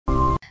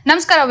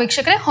ನಮಸ್ಕಾರ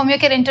ವೀಕ್ಷಕರೇ,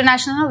 ಹೋಮಿಯೋಕೇರ್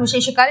ಇಂಟರ್ನ್ಯಾಷನಲ್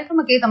ವಿಶೇಷ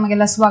ಕಾರ್ಯಕ್ರಮಕ್ಕೆ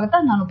ತಮಗೆಲ್ಲ ಸ್ವಾಗತ.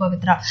 ನಾನು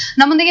ಪವಿತ್ರ.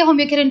 ನಮ್ಮೊಂದಿಗೆ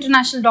ಹೋಮಿಯೋಕೇರ್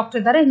ಇಂಟರ್ನ್ಯಾಷನಲ್ ಡಾಕ್ಟರ್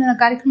ಇದ್ದಾರೆ. ಇಂದಿನ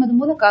ಕಾರ್ಯಕ್ರಮದ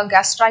ಮೂಲಕ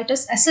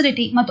ಗ್ಯಾಸ್ಟ್ರೈಟಿಸ್,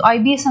 ಅಸಿಡಿಟಿ ಮತ್ತು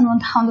IBS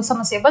ಅನ್ನುವಂತಹ ಒಂದು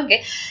ಸಮಸ್ಯೆ ಬಗ್ಗೆ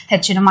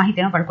ಹೆಚ್ಚಿನ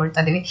ಮಾಹಿತಿಯನ್ನು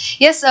ಪಡ್ಕೊಳ್ತಾ ಇದ್ದೀವಿ.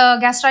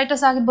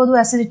 ಗ್ಯಾಸ್ಟ್ರೈಟಿಸ್ ಆಗಿರ್ಬೋದು,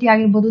 ಅಸಿಡಿಟಿ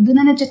ಆಗಿರ್ಬೋದು,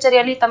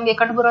 ದಿನನಿತ್ಯಚರ್ಯೆಯಲ್ಲಿ ತಮಗೆ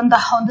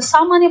ಕಂಡುಬರುವಂತಹ ಒಂದು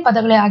ಸಾಮಾನ್ಯ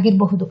ಪದಗಳೇ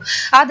ಆಗಿರಬಹುದು.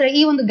 ಆದ್ರೆ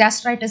ಈ ಒಂದು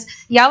ಗ್ಯಾಸ್ಟ್ರೈಟಿಸ್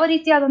ಯಾವ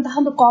ರೀತಿಯಾದಂತಹ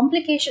ಒಂದು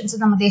ಕಾಂಪ್ಲಿಕೇಶನ್ಸ್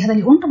ನಮ್ಮ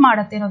ದೇಹದಲ್ಲಿ ಉಂಟು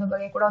ಮಾಡುತ್ತೆ ಅನ್ನೋದ್ರ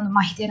ಬಗ್ಗೆ ಕೂಡ ಒಂದು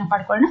ಮಾಹಿತಿಯನ್ನು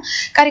ಪಡ್ಕೊಳ್ಳೋಣ.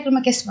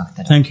 ಕಾರ್ಯಕ್ರಮಕ್ಕೆ ಸ್ವಾಗತ.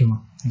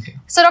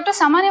 ಸೊ ಡಾಕ್ಟರ್,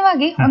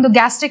 ಸಾಮಾನ್ಯವಾಗಿ ಒಂದು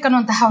ಗ್ಯಾಸ್ಟ್ರಿಕ್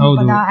ಅನ್ನುವಂತಹ ಒಂದು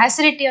ಪದ,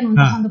 ಆಸಿಡಿಟಿ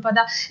ಅನ್ನುವಂತಹ ಒಂದು ಪದ,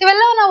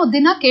 ಇವೆಲ್ಲ ನಾವು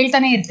ದಿನ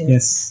ಕೇಳ್ತಾನೆ ಇರ್ತೀವಿ.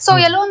 ಸೊ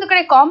ಎಲ್ಲೋ ಒಂದು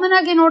ಕಡೆ ಕಾಮನ್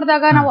ಆಗಿ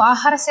ನೋಡಿದಾಗ ನಾವು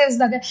ಆಹಾರ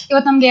ಸೇವಿಸಿದಾಗ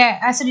ಇವತ್ತು ನಮ್ಗೆ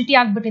ಆಸಿಡಿಟಿ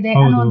ಆಗ್ಬಿಟ್ಟಿದೆ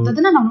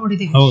ಅನ್ನುವಂಥದ್ದನ್ನ ನಾವು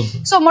ನೋಡಿದೀವಿ.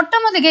 ಸೊ ಮೊಟ್ಟ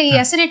ಮೊದಲಿಗೆ ಈ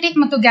ಆಸಿಡಿಟಿ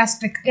ಮತ್ತು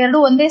ಗ್ಯಾಸ್ಟ್ರಿಕ್ ಎರಡು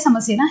ಒಂದೇ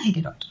ಸಮಸ್ಯೆನ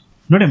ಹೇಗೆ ಡಾಕ್ಟರ್?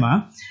 ನೋಡಿಮ್ಮ,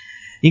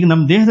 ಈಗ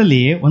ನಮ್ಮ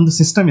ದೇಹದಲ್ಲಿ ಒಂದು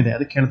ಸಿಸ್ಟಮ್ ಇದೆ,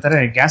 ಅದಕ್ಕೆ ಹೇಳ್ತಾರೆ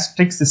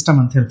ಗ್ಯಾಸ್ಟ್ರಿಕ್ ಸಿಸ್ಟಮ್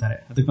ಅಂತ ಹೇಳ್ತಾರೆ.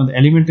 ಅದಕ್ಕೊಂದು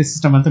ಎಲಿಮೆಂಟರಿ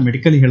ಸಿಸ್ಟಮ್ ಅಂತ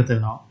ಮೆಡಿಕಲಿ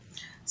ಹೇಳ್ತೇವೆ ನಾವು.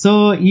 ಸೊ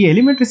ಈ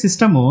ಎಲಿಮೆಂಟರಿ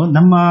ಸಿಸ್ಟಮ್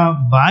ನಮ್ಮ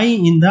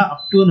ಬಾಯಿಯಿಂದ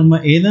ಅಪ್ ಟು ನಮ್ಮ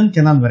ಏಲನ್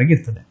ಕೆನಾಲ್ ವರೆಗೆ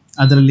ಇರ್ತದೆ.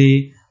 ಅದರಲ್ಲಿ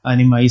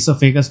ನಿಮ್ಮ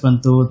ಇಸೋಫೇಗಸ್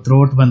ಬಂತು,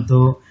 ಥ್ರೋಟ್ ಬಂತು,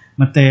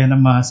 ಮತ್ತೆ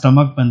ನಮ್ಮ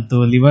ಸ್ಟಮಕ್ ಬಂತು,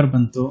 ಲಿವರ್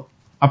ಬಂತು,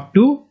 ಅಪ್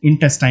ಟು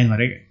ಇಂಟೆಸ್ಟೈನ್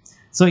ವರೆಗೆ.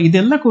 ಸೊ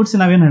ಇದೆಲ್ಲ ಕೂಡಿಸಿ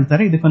ನಾವೇನು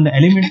ಹೇಳ್ತಾರೆ, ಇದಕ್ಕೊಂದು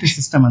ಎಲಿಮೆಂಟರಿ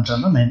ಸಿಸ್ಟಮ್ ಅಂತ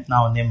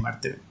ನಾವು ನೇಮ್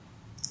ಮಾಡ್ತೀವಿ.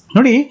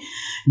 ನೋಡಿ,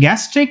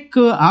 ಗ್ಯಾಸ್ಟ್ರಿಕ್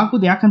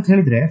ಆಗೋದು ಯಾಕಂತ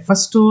ಹೇಳಿದ್ರೆ,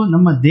 ಫಸ್ಟು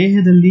ನಮ್ಮ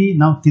ದೇಹದಲ್ಲಿ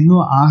ನಾವು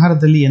ತಿನ್ನುವ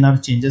ಆಹಾರದಲ್ಲಿ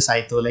ಏನಾದ್ರು ಚೇಂಜಸ್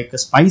ಆಯಿತು, ಲೈಕ್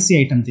ಸ್ಪೈಸಿ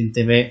ಐಟಮ್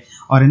ತಿಂತೇವೆ,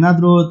 ಅವ್ರು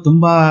ಏನಾದರೂ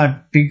ತುಂಬ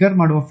ಟ್ರಿಗರ್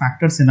ಮಾಡುವ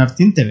ಫ್ಯಾಕ್ಟರ್ಸ್ ಏನಾದ್ರು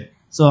ತಿಂತೇವೆ.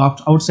 ಸೊ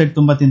ಔಟ್ಸೈಡ್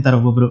ತುಂಬ ತಿಂತಾರೆ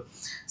ಒಬ್ಬೊಬ್ರು.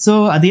 ಸೊ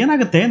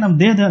ಅದೇನಾಗುತ್ತೆ, ನಮ್ಮ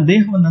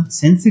ದೇಹವನ್ನು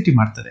ಸೆನ್ಸಿಟಿವ್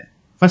ಮಾಡ್ತದೆ.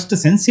 ಫಸ್ಟ್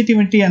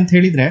ಸೆನ್ಸಿಟಿವಿಟಿ ಅಂತ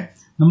ಹೇಳಿದ್ರೆ,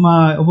 ನಮ್ಮ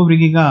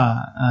ಒಬ್ಬೊಬ್ರಿಗೆ ಈಗ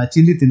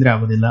ಚಿಲ್ಲಿ ತಿಂದರೆ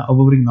ಆಗೋದಿಲ್ಲ,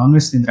 ಒಬ್ಬೊಬ್ರಿಗೆ ನಾನ್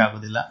ವೆಜ್ ತಿಂದರೆ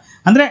ಆಗೋದಿಲ್ಲ.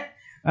 ಅಂದರೆ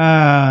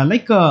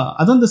ಲೈಕ್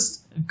ಅದೊಂದು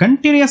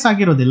ಕಂಟಿನ್ಯೂಸ್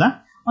ಆಗಿರೋದಿಲ್ಲ,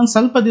 ಒಂದು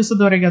ಸ್ವಲ್ಪ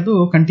ದಿವಸದವರೆಗೆ ಅದು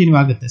ಕಂಟಿನ್ಯೂ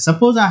ಆಗುತ್ತೆ.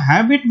 ಸಪೋಸ್ ಆ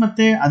ಹ್ಯಾಬಿಟ್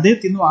ಮತ್ತೆ ಅದೇ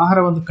ತಿನ್ನುವ ಆಹಾರ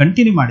ಒಂದು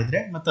ಕಂಟಿನ್ಯೂ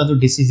ಮಾಡಿದ್ರೆ ಮತ್ತೆ ಅದು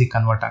ಡಿಸೀಸಿಗೆ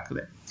ಕನ್ವರ್ಟ್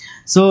ಆಗ್ತದೆ.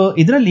 ಸೊ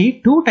ಇದರಲ್ಲಿ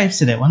 2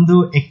 ಟೈಪ್ಸ್ ಇದೆ, ಒಂದು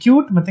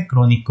ಅಕ್ಯೂಟ್ ಮತ್ತೆ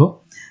ಕ್ರೋನಿಕ್.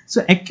 ಸೊ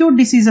ಅಕ್ಯೂಟ್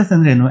ಡಿಸೀಸಸ್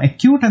ಅಂದ್ರೆ ಏನು?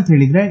 ಅಕ್ಯೂಟ್ ಅಂತ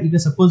ಹೇಳಿದ್ರೆ, ಈಗ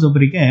ಸಪೋಸ್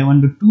ಒಬ್ಬರಿಗೆ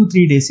ಒಂದು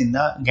 2-3 ಡೇಸ್ ಇಂದ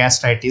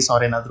ಗ್ಯಾಸ್ಟ್ರೈಟಿಸ್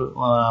ಅವ್ರ ಏನಾದ್ರು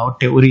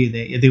ಹೊಟ್ಟೆ ಉರಿ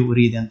ಇದೆ, ಎದೆ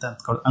ಉರಿ ಇದೆ ಅಂತ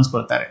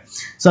ಅನ್ಸ್ಕೊಳ್ತಾರೆ.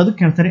 ಸೊ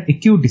ಅದಕ್ಕೆ ಹೇಳ್ತಾರೆ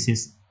ಅಕ್ಯೂಟ್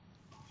ಡಿಸೀಸ್,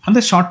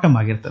 ಅಂದ್ರೆ ಶಾರ್ಟ್ ಟರ್ಮ್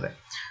ಆಗಿರ್ತದೆ.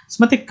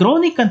 ಮತ್ತೆ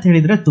ಕ್ರೋನಿಕ್ ಅಂತ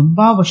ಹೇಳಿದ್ರೆ,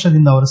 ತುಂಬಾ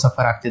ವರ್ಷದಿಂದ ಅವರು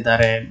ಸಫರ್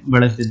ಆಗ್ತಿದ್ದಾರೆ,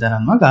 ಬಳಲ್ತಿದ್ದಾರೆ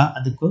ಅನ್ನುವಾಗ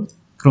ಅದಕ್ಕೂ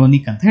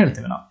ಕ್ರೋನಿಕ್ ಅಂತ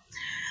ಹೇಳ್ತೇವೆ ನಾವು.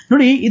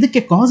 ನೋಡಿ, ಇದಕ್ಕೆ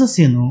ಕಾಸಸ್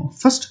ಏನು?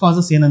 ಫಸ್ಟ್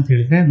ಕಾಸಸ್ ಏನಂತ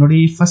ಹೇಳಿದ್ರೆ, ನೋಡಿ,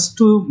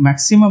 ಫಸ್ಟ್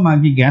ಮ್ಯಾಕ್ಸಿಮಮ್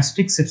ಆಗಿ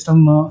ಗ್ಯಾಸ್ಟ್ರಿಕ್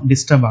ಸಿಸ್ಟಮ್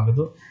ಡಿಸ್ಟರ್ಬ್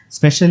ಆಗೋದು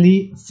ಸ್ಪೆಷಲಿ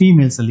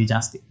ಫೀಮೇಲ್ಸ್ ಅಲ್ಲಿ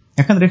ಜಾಸ್ತಿ.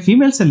 ಯಾಕಂದ್ರೆ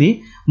ಫೀಮೇಲ್ಸ್ ಅಲ್ಲಿ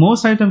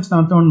ಮೋಸ್ಟ್ ಐಟಮ್ಸ್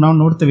ನಾವು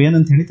ನೋಡ್ತೇವೆ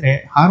ಏನಂತ ಹೇಳಿದ್ರೆ,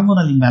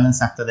 ಹಾರ್ಮೋನಲ್ ಇಂಬ್ಯಾಲೆನ್ಸ್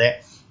ಆಗ್ತದೆ,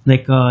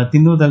 ಲೈಕ್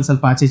ತಿನ್ನುವುದಲ್ಲಿ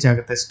ಸ್ವಲ್ಪ ಆಚೀಚೆ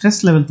ಆಗುತ್ತೆ, ಸ್ಟ್ರೆಸ್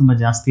ಲೆವೆಲ್ ತುಂಬಾ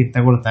ಜಾಸ್ತಿ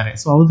ತಗೊಳ್ತಾರೆ.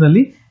 ಸೊ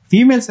ಅದರಲ್ಲಿ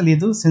ಫೀಮೇಲ್ಸ್ ಅಲ್ಲಿ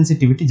ಇದು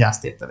ಸೆನ್ಸಿಟಿವಿಟಿ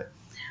ಜಾಸ್ತಿ ಇರ್ತದೆ.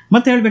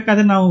 ಮತ್ತೆ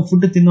ಹೇಳ್ಬೇಕಾದ್ರೆ, ನಾವು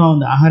ಫುಡ್ ತಿನ್ನುವ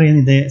ಒಂದು ಆಹಾರ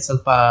ಏನಿದೆ,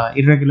 ಸ್ವಲ್ಪ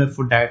ಇರ್ರೆಗ್ಯುಲರ್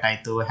ಫುಡ್ ಡಯಟ್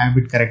ಆಯಿತು,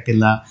 ಹ್ಯಾಬಿಟ್ ಕರೆಕ್ಟ್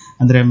ಇಲ್ಲ,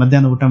 ಅಂದರೆ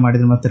ಮಧ್ಯಾಹ್ನ ಊಟ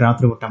ಮಾಡಿದ್ರೆ ಮತ್ತೆ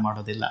ರಾತ್ರಿ ಊಟ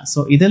ಮಾಡೋದಿಲ್ಲ.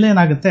 ಸೊ ಇದೆಲ್ಲ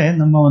ಏನಾಗುತ್ತೆ,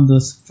 ನಮ್ಮ ಒಂದು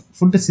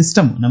ಫುಡ್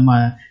ಸಿಸ್ಟಮ್, ನಮ್ಮ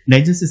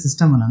ಡೈಜೆಸ್ಟಿವ್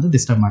ಸಿಸ್ಟಮ್ ಅನ್ನೋದು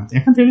ಡಿಸ್ಟರ್ಬ್ ಮಾಡುತ್ತೆ.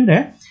 ಯಾಕಂತ ಹೇಳಿದ್ರೆ,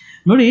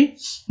 ನೋಡಿ,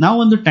 ನಾವು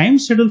ಒಂದು ಟೈಮ್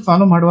ಶೆಡ್ಯೂಲ್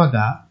ಫಾಲೋ ಮಾಡುವಾಗ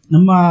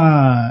ನಮ್ಮ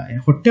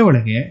ಹೊಟ್ಟೆ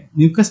ಒಳಗೆ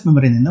ಮ್ಯೂಕಸ್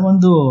ಮೆಮರಿನಿಂದ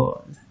ಒಂದು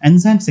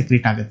ಎನ್ಸೈಮ್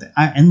ಸೆಕ್ರೀಟ್ ಆಗುತ್ತೆ.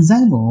 ಆ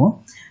ಎನ್ಸೈಮು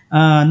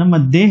ನಮ್ಮ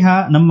ದೇಹ,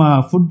 ನಮ್ಮ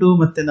ಫುಡ್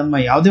ಮತ್ತೆ ನಮ್ಮ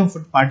ಯಾವುದೇ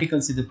ಫುಡ್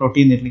ಪಾರ್ಟಿಕಲ್ಸ್ ಇದೆ,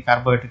 ಪ್ರೋಟೀನ್ ಇರಲಿ,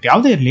 ಕಾರ್ಬೋಹೈಡ್ರೇಟ್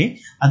ಯಾವುದೇ ಇರಲಿ,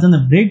 ಅದನ್ನು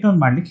ಬ್ರೇಕ್ ಡೌನ್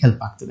ಮಾಡ್ಲಿಕ್ಕೆ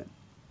ಹೆಲ್ಪ್ ಆಗ್ತದೆ.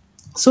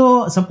 ಸೊ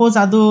ಸಪೋಸ್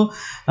ಅದು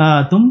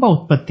ತುಂಬ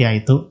ಉತ್ಪತ್ತಿ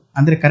ಆಯಿತು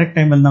ಅಂದರೆ ಕರೆಕ್ಟ್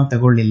ಟೈಮಲ್ಲಿ ನಾವು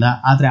ತಗೊಳ್ಳಿಲ್ಲ,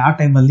 ಆದರೆ ಆ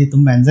ಟೈಮಲ್ಲಿ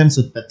ತುಂಬ ಎನ್ಸೈಮ್ಸ್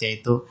ಉತ್ಪತ್ತಿ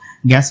ಆಯಿತು,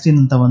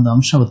 ಗ್ಯಾಸ್ಟ್ರಿನ್ ಅಂತ ಒಂದು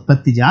ಅಂಶ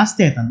ಉತ್ಪತ್ತಿ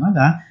ಜಾಸ್ತಿ ಆಯ್ತು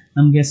ಅನ್ನುವಾಗ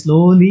ನಮಗೆ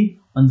ಸ್ಲೋಲಿ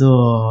ಒಂದು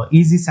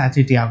ಈಸಿ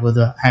ಸ್ಯಾಚುರಿಟಿ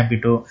ಆಗೋದು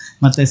ಹ್ಯಾಬಿಟು,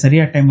 ಮತ್ತು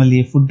ಸರಿಯಾದ ಟೈಮಲ್ಲಿ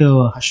ಫುಡ್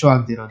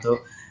ಹಶುವಾಗದಿರೋದು,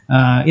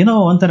 ಏನೋ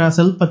ಒಂಥರ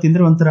ಸ್ವಲ್ಪ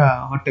ತಿಂದರೆ ಒಂಥರ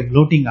ಹೊಟ್ಟೆ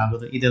ಬ್ಲೋಟಿಂಗ್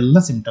ಆಗೋದು, ಇದೆಲ್ಲ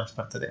ಸಿಂಪ್ಟಮ್ಸ್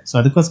ಬರ್ತದೆ. ಸೊ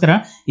ಅದಕ್ಕೋಸ್ಕರ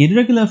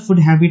ಇರ್ರೆಗ್ಯುಲರ್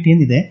ಫುಡ್ ಹ್ಯಾಬಿಟ್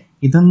ಏನಿದೆ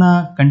ಇದನ್ನ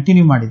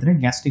ಕಂಟಿನ್ಯೂ ಮಾಡಿದರೆ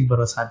ಗ್ಯಾಸ್ಟ್ರಿಕ್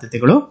ಬರೋ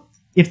ಸಾಧ್ಯತೆಗಳು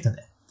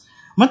ಇರ್ತದೆ.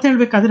 ಮತ್ತೆ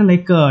ಹೇಳ್ಬೇಕಾದ್ರೆ,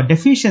 ಲೈಕ್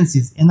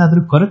ಡೆಫಿಷಿಯನ್ಸೀಸ್,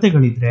 ಏನಾದರೂ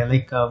ಕೊರತೆಗಳಿದ್ರೆ,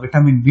 ಲೈಕ್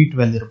ವಿಟಮಿನ್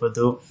B12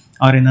 ಇರ್ಬೋದು,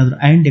 ಅವ್ರೇನಾದರೂ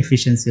ಐರನ್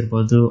ಡೆಫಿಷಿಯನ್ಸಿ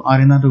ಇರ್ಬೋದು,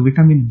 ಅವ್ರೇನಾದರೂ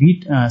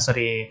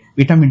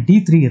ವಿಟಮಿನ್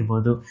D3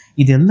 ಇರ್ಬೋದು,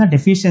 ಇದೆಲ್ಲ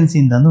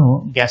ಡೆಫಿಷಿಯನ್ಸಿಯಿಂದನೂ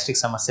ಗ್ಯಾಸ್ಟ್ರಿಕ್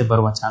ಸಮಸ್ಯೆ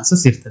ಬರುವ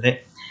ಚಾನ್ಸಸ್ ಇರ್ತದೆ.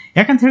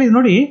 ಯಾಕಂತ ಹೇಳಿ,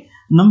 ನೋಡಿ,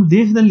 ನಮ್ಮ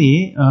ದೇಹದಲ್ಲಿ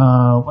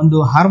ಒಂದು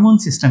ಹಾರ್ಮೋನ್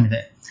ಸಿಸ್ಟಮ್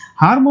ಇದೆ.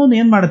 ಹಾರ್ಮೋನ್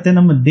ಏನ್ ಮಾಡುತ್ತೆ,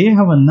 ನಮ್ಮ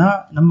ದೇಹವನ್ನ,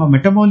 ನಮ್ಮ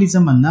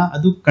ಮೆಟಬಾಲಿಸಮ್ ಅನ್ನ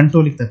ಅದು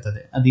ಕಂಟ್ರೋಲಿಗೆ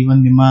ತರ್ತದೆ. ಅದು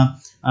ಇವನ್ ನಿಮ್ಮ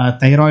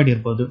ಥೈರಾಯ್ಡ್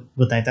ಇರ್ಬೋದು,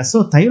 ಗೊತ್ತಾಯ್ತಾ? ಸೊ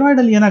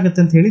ಥೈರಾಯ್ಡ್ ಅಲ್ಲಿ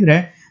ಏನಾಗುತ್ತೆ ಅಂತ ಹೇಳಿದ್ರೆ,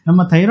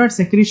 ನಮ್ಮ ಥೈರಾಯ್ಡ್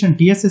ಸೆಕ್ರೀಷನ್,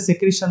 TSH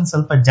ಸೆಕ್ರೀಷನ್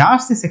ಸ್ವಲ್ಪ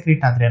ಜಾಸ್ತಿ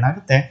ಸೆಕ್ರೀಟ್ ಆದ್ರೆ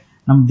ಏನಾಗುತ್ತೆ,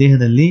 ನಮ್ಮ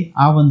ದೇಹದಲ್ಲಿ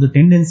ಆ ಒಂದು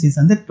ಟೆಂಡೆನ್ಸೀಸ್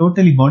ಅಂದ್ರೆ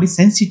ಟೋಟಲಿ ಬಾಡಿ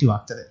ಸೆನ್ಸಿಟಿವ್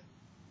ಆಗ್ತದೆ.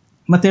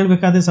 ಮತ್ತೆ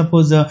ಹೇಳ್ಬೇಕಾದ್ರೆ,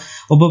 ಸಪೋಸ್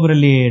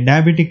ಒಬ್ಬೊಬ್ಬರಲ್ಲಿ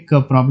ಡಯಾಬಿಟಿಕ್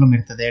ಪ್ರಾಬ್ಲಮ್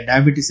ಇರ್ತದೆ,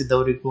 ಡಯಾಬಿಟಿಸ್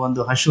ಇದ್ದವರಿಗೂ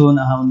ಒಂದು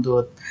ಹಶುವಿನ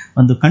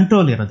ಒಂದು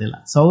ಕಂಟ್ರೋಲ್ ಇರೋದಿಲ್ಲ.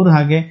 ಸೊ ಅವರು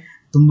ಹಾಗೆ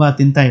ತುಂಬಾ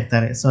ತಿಂತಾ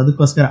ಇರ್ತಾರೆ. ಸೊ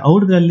ಅದಕ್ಕೋಸ್ಕರ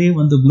ಅವ್ರದ್ರಲ್ಲಿ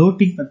ಒಂದು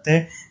ಬ್ಲೋಟಿಂಗ್ ಮತ್ತೆ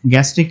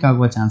ಗ್ಯಾಸ್ಟ್ರಿಕ್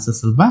ಆಗುವ ಚಾನ್ಸಸ್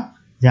ಸ್ವಲ್ಪ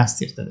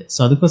ಜಾಸ್ತಿ ಇರ್ತದೆ. ಸೊ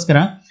ಅದಕ್ಕೋಸ್ಕರ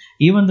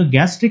ಈ ಒಂದು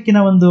ಗ್ಯಾಸ್ಟ್ರಿಕ್ಕಿನ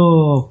ಒಂದು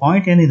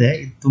ಪಾಯಿಂಟ್ ಏನಿದೆ,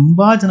 ಇದು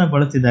ತುಂಬಾ ಜನ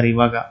ಬಳಲ್ತಿದ್ದಾರೆ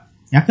ಇವಾಗ.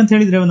 ಯಾಕಂತ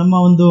ಹೇಳಿದ್ರೆ, ನಮ್ಮ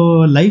ಒಂದು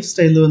ಲೈಫ್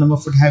ಸ್ಟೈಲು, ನಮ್ಮ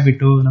ಫುಡ್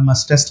ಹ್ಯಾಬಿಟು, ನಮ್ಮ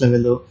ಸ್ಟ್ರೆಸ್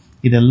ಲೆವೆಲು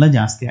ಇದೆಲ್ಲ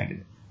ಜಾಸ್ತಿ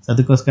ಆಗಿದೆ. ಸೊ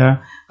ಅದಕ್ಕೋಸ್ಕರ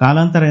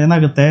ಕಾಲಾಂತರ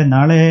ಏನಾಗುತ್ತೆ,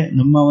 ನಾಳೆ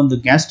ನಮ್ಮ ಒಂದು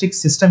ಗ್ಯಾಸ್ಟ್ರಿಕ್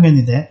ಸಿಸ್ಟಮ್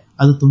ಏನಿದೆ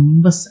ಅದು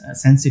ತುಂಬಾ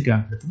ಸೆನ್ಸಿಟಿವ್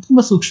ಆಗ್ಬಿಡುತ್ತೆ,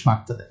 ತುಂಬಾ ಸೂಕ್ಷ್ಮ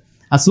ಆಗ್ತದೆ.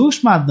 ಆ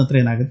ಸೂಕ್ಷ್ಮ ಆದ ನಂತರ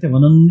ಏನಾಗುತ್ತೆ,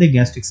 ಒಂದೊಂದೇ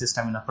ಗ್ಯಾಸ್ಟ್ರಿಕ್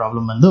ಸಿಸ್ಟಮಿನ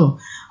ಪ್ರಾಬ್ಲಮ್ ಬಂದು,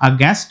 ಆ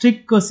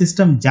ಗ್ಯಾಸ್ಟ್ರಿಕ್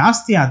ಸಿಸ್ಟಮ್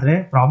ಜಾಸ್ತಿ ಆದರೆ,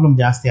 ಪ್ರಾಬ್ಲಮ್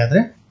ಜಾಸ್ತಿ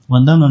ಆದರೆ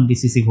ಒಂದೊಂದು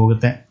ಡಿಸೀಸಿಗೆ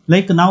ಹೋಗುತ್ತೆ.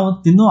 ಲೈಕ್ ನಾವು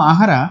ತಿನ್ನೋ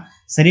ಆಹಾರ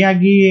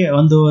ಸರಿಯಾಗಿ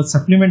ಒಂದು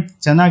ಸಪ್ಲಿಮೆಂಟ್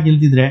ಚೆನ್ನಾಗಿ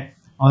ಇಲ್ದಿದ್ರೆ,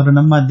 ಅವರು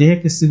ನಮ್ಮ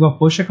ದೇಹಕ್ಕೆ ಸಿಗುವ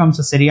ಪೋಷಕಾಂಶ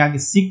ಸರಿಯಾಗಿ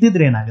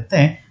ಸಿಗದಿದ್ರೆ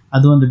ಏನಾಗುತ್ತೆ,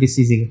 ಅದು ಒಂದು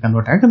ಡಿಸೀಸಿಗೆ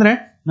ಕನ್ವರ್ಟ್. ಯಾಕಂದ್ರೆ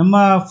ನಮ್ಮ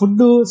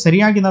ಫುಡ್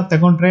ಸರಿಯಾಗಿ ನಾವು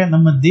ತಗೊಂಡ್ರೆ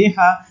ನಮ್ಮ ದೇಹ,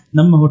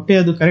 ನಮ್ಮ ಹೊಟ್ಟೆ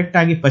ಅದು ಕರೆಕ್ಟ್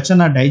ಆಗಿ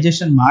ಪಚನ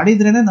ಡೈಜೆಷನ್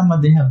ಮಾಡಿದ್ರೇನೆ ನಮ್ಮ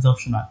ದೇಹ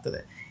ಅಬ್ಸಾರ್ಪ್ಷನ್ ಆಗ್ತದೆ.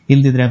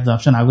 ಇಲ್ದಿದ್ರೆ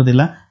ಅಬ್ಸಾರ್ಪ್ಷನ್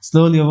ಆಗೋದಿಲ್ಲ.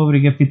 ಸ್ಲೋಲಿ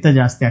ಒಬ್ಬೊಬ್ಬರಿಗೆ ಪಿತ್ತ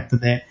ಜಾಸ್ತಿ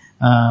ಆಗ್ತದೆ,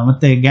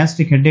 ಮತ್ತೆ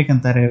ಗ್ಯಾಸ್ಟ್ರಿಕ್ ಹೆಡ್ಡೇಕ್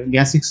ಅಂತಾರೆ.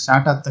 ಗ್ಯಾಸ್ಟ್ರಿಕ್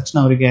ಸ್ಟಾರ್ಟ್ ಆದ ತಕ್ಷಣ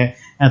ಅವರಿಗೆ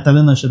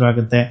ತಲೆನೋವು ಶುರು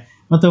ಆಗುತ್ತೆ.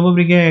 ಮತ್ತೆ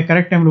ಒಬ್ಬೊಬ್ಬರಿಗೆ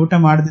ಕರೆಕ್ಟ್ ಟೈಮ್ ಊಟ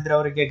ಮಾಡದಿದ್ರೆ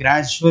ಅವರಿಗೆ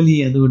ಗ್ರಾಜುವಲಿ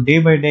ಅದು ಡೇ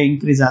ಬೈ ಡೇ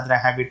ಇನ್ಕ್ರೀಸ್ ಆದ್ರೆ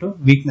ಹ್ಯಾಬಿಟು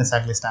ವೀಕ್ನೆಸ್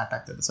ಆಗಲಿ ಸ್ಟಾರ್ಟ್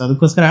ಆಗ್ತದೆ. ಸೊ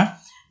ಅದಕ್ಕೋಸ್ಕರ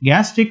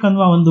ಗ್ಯಾಸ್ಟ್ರಿಕ್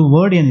ಅನ್ನುವ ಒಂದು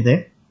ವರ್ಡ್ ಏನಿದೆ,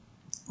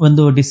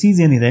 ಒಂದು ಡಿಸೀಸ್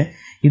ಏನಿದೆ,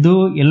 ಇದು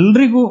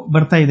ಎಲ್ರಿಗೂ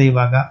ಬರ್ತಾ ಇದೆ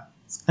ಇವಾಗ.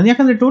 ಅದು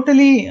ಯಾಕಂದ್ರೆ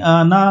ಟೋಟಲಿ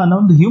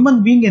ನಮ್ದು ಹ್ಯೂಮನ್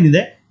ಬೀಯಿಂಗ್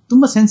ಏನಿದೆ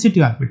ತುಂಬಾ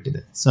ಸೆನ್ಸಿಟಿವ್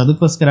ಆಗಿಬಿಟ್ಟಿದೆ. ಸೊ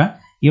ಅದಕ್ಕೋಸ್ಕರ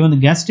ಈ ಒಂದು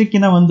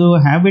ಗ್ಯಾಸ್ಟ್ರಿಕ್ಕಿನ ಒಂದು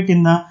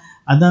ಹ್ಯಾಬಿಟಿನ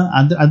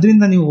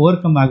ಅದರಿಂದ ನೀವು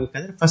ಓವರ್ಕಮ್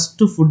ಆಗಬೇಕಾದ್ರೆ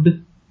ಫಸ್ಟ್ ಫುಡ್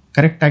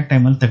ಕರೆಕ್ಟ್ ಆಗಿ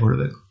ಟೈಮಲ್ಲಿ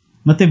ತಗೊಳ್ಬೇಕು.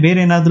 ಮತ್ತೆ ಬೇರೆ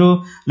ಏನಾದರೂ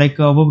ಲೈಕ್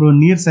ಒಬ್ಬೊಬ್ರು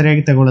ನೀರು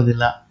ಸರಿಯಾಗಿ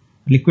ತಗೊಳ್ಳೋದಿಲ್ಲ,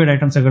 ಲಿಕ್ವಿಡ್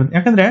ಐಟಮ್ಸ್ ತಗೊಳ್ಳೋದು.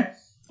 ಯಾಕಂದ್ರೆ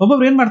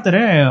ಒಬ್ಬೊಬ್ರು ಏನ್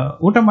ಮಾಡ್ತಾರೆ,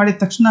 ಊಟ ಮಾಡಿದ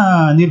ತಕ್ಷಣ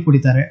ನೀರು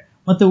ಕುಡಿತಾರೆ,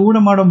 ಮತ್ತೆ ಊಟ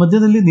ಮಾಡೋ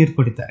ಮಧ್ಯದಲ್ಲಿ ನೀರು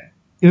ಕುಡಿತಾರೆ.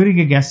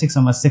 ಇವರಿಗೆ ಗ್ಯಾಸ್ಟ್ರಿಕ್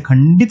ಸಮಸ್ಯೆ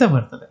ಖಂಡಿತ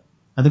ಬರ್ತದೆ.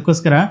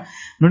 ಅದಕ್ಕೋಸ್ಕರ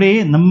ನೋಡಿ,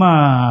 ನಮ್ಮ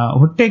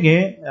ಹೊಟ್ಟೆಗೆ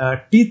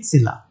ಟೀತ್ಸ್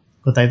ಇಲ್ಲ,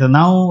 ಗೊತ್ತಾಯ್ತಾ?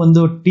 ನಾವು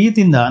ಒಂದು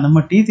ನಮ್ಮ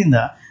ಟೀತಿಂದ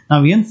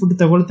ನಾವು ಏನು ಫುಡ್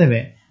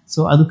ತಗೊಳ್ತೇವೆ,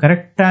 ಸೊ ಅದು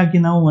ಕರೆಕ್ಟಾಗಿ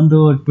ನಾವು ಒಂದು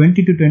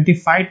 20 to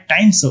 25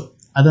 ಟೈಮ್ಸ್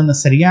ಅದನ್ನು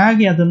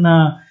ಸರಿಯಾಗಿ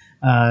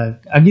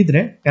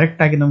ಅಗಿದ್ರೆ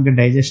ಕರೆಕ್ಟಾಗಿ ನಮಗೆ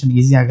ಡೈಜೆಷನ್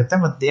ಈಸಿ ಆಗುತ್ತೆ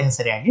ಮತ್ತು ದೇಹ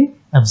ಸರಿಯಾಗಿ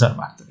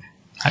ಅಬ್ಸರ್ವ್ ಆಗ್ತದೆ.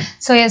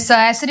 ಸೊ ಎಸ್,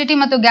 ಅಸಿಡಿಟಿ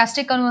ಮತ್ತು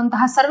ಗ್ಯಾಸ್ಟ್ರಿಕ್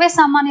ಅನ್ನುವಂತಹ ಸರ್ವೇ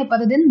ಸಾಮಾನ್ಯ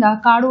ಪದದಿಂದ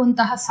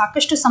ಕಾಡುವಂತಹ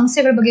ಸಾಕಷ್ಟು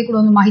ಸಮಸ್ಯೆಗಳ ಬಗ್ಗೆ ಕೂಡ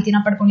ಒಂದು ಮಾಹಿತಿನ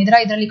ಪಡ್ಕೊಂಡಿದ್ದೀರಾ.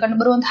 ಇದರಲ್ಲಿ ಕಂಡು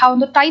ಬರುವಂತಹ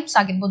ಒಂದು ಟೈಪ್ಸ್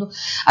ಆಗಿರ್ಬೋದು,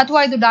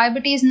 ಅಥವಾ ಇದು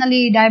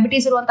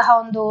ಡಯಾಬಿಟೀಸ್ ಇರುವಂತಹ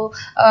ಒಂದು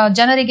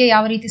ಜನರಿಗೆ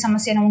ಯಾವ ರೀತಿ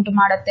ಸಮಸ್ಯೆಯನ್ನು ಉಂಟು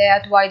ಮಾಡುತ್ತೆ,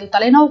 ಅಥವಾ ಇದು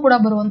ತಲೆನೋವು ಕೂಡ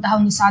ಬರುವಂತಹ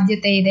ಒಂದು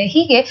ಸಾಧ್ಯತೆ ಇದೆ.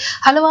 ಹೀಗೆ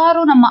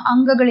ಹಲವಾರು ನಮ್ಮ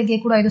ಅಂಗಗಳಿಗೆ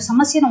ಕೂಡ ಇದು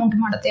ಸಮಸ್ಯೆಯನ್ನು ಉಂಟು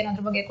ಮಾಡುತ್ತೆ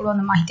ಅನ್ನೋದ್ರ ಬಗ್ಗೆ ಕೂಡ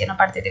ಒಂದು ಮಾಹಿತಿಯನ್ನು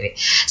ಪಡ್ತಿದ್ದೀವಿ.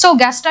 ಸೊ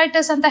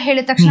ಗ್ಯಾಸ್ಟ್ರೈಟಿಸ್ ಅಂತ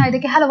ಹೇಳಿದ ತಕ್ಷಣ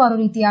ಇದಕ್ಕೆ ಹಲವಾರು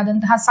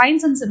ರೀತಿಯಾದಂತಹ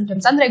ಸೈನ್ಸ್ ಅಂಡ್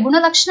ಸಿಂಪ್ಟಮ್ಸ್, ಅಂದ್ರೆ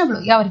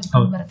ಗುಣಲಕ್ಷಣಗಳು ಯಾವ ರೀತಿ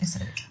ಕಂಡು ಬರುತ್ತೆ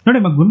ಸರ್?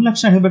 ನೋಡಿ,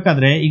 ಗುಣಲಕ್ಷಣ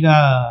ಹೇಳ್ಬೇಕಾದ್ರೆ ಈಗ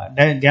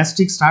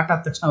ಗ್ಯಾಸ್ಟ್ರಿಕ್ ಸ್ಟಾರ್ಟ್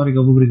ಆದ ತಕ್ಷಣ ಅವರಿಗೆ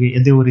ಒಬ್ಬೊಬ್ಬರಿಗೆ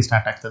ಎದೆ ಉರಿ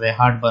ಸ್ಟಾರ್ಟ್ ಆಗ್ತದೆ,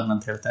 ಹಾರ್ಟ್ ಬರ್ನ್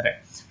ಅಂತ ಹೇಳ್ತಾರೆ.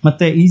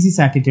 ಮತ್ತೆ ಈಸಿ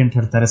ಸ್ಯಾಟಿಟಿ ಅಂತ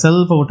ಹೇಳ್ತಾರೆ,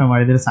 ಸ್ವಲ್ಪ ಊಟ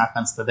ಮಾಡಿದ್ರೆ ಸಾಕು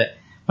ಅನ್ಸ್ತದೆ.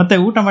 ಮತ್ತೆ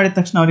ಊಟ ಮಾಡಿದ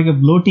ತಕ್ಷಣ ಅವರಿಗೆ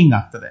ಬ್ಲೋಟಿಂಗ್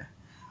ಆಗ್ತದೆ.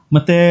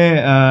 ಮತ್ತೆ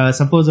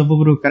ಸಪೋಸ್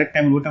ಒಬ್ಬೊಬ್ರು ಕರೆಕ್ಟ್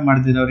ಟೈಮ್ ಊಟ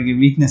ಮಾಡಿದ್ರೆ ಅವರಿಗೆ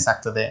ವೀಕ್ನೆಸ್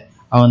ಆಗ್ತದೆ,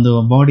 ಆ ಒಂದು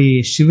ಬಾಡಿ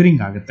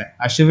ಶಿವರಿಂಗ್ ಆಗುತ್ತೆ.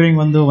 ಆ ಶಿವರಿಂಗ್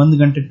ಒಂದು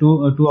ಗಂಟೆ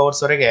 2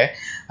 hours ವರೆಗೆ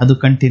ಅದು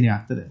ಕಂಟಿನ್ಯೂ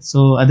ಆಗ್ತದೆ.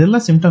 ಸೊ ಅದೆಲ್ಲ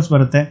ಸಿಂಪ್ಟಮ್ಸ್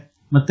ಬರುತ್ತೆ.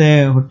 ಮತ್ತೆ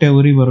ಹೊಟ್ಟೆ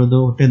ಉರಿ ಬರೋದು,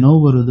 ಹೊಟ್ಟೆ ನೋವು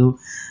ಬರೋದು,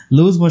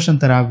 ಲೂಸ್ ಮೋಷನ್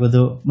ತರ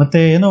ಆಗೋದು, ಮತ್ತೆ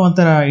ಏನೋ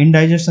ಒಂಥರ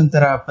ಇಂಡೈಜೆಷನ್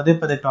ತರ ಪದೇ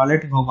ಪದೇ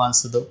ಟಾಯ್ಲೆಟ್ಗೆ ಹೋಗೋ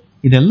ಅನ್ಸೋದು,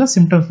 ಇದೆಲ್ಲ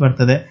ಸಿಂಪ್ಟಮ್ಸ್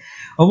ಬರ್ತದೆ.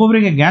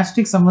 ಒಬ್ಬೊಬ್ಬರಿಗೆ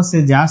ಗ್ಯಾಸ್ಟ್ರಿಕ್ ಸಮಸ್ಯೆ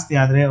ಜಾಸ್ತಿ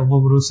ಆದ್ರೆ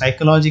ಒಬ್ಬೊಬ್ರು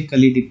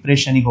ಸೈಕಲಾಜಿಕಲಿ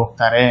ಡಿಪ್ರೆಷನ್ಗೆ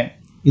ಹೋಗ್ತಾರೆ.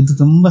 ಇದು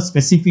ತುಂಬಾ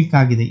ಸ್ಪೆಸಿಫಿಕ್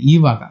ಆಗಿದೆ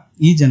ಇವಾಗ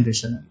ಈ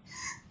ಜನರೇಷನ್ ಅಲ್ಲಿ.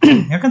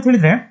 ಯಾಕಂತ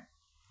ಹೇಳಿದ್ರೆ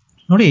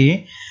ನೋಡಿ,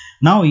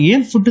 ನಾವು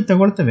ಏನ್ ಫುಡ್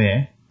ತಗೊಳ್ತೇವೆ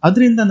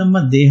ಅದರಿಂದ ನಮ್ಮ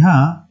ದೇಹ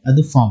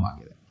ಅದು ಫಾರ್ಮ್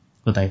ಆಗಿದೆ,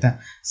 ಗೊತ್ತಾಯ್ತಾ?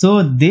 ಸೊ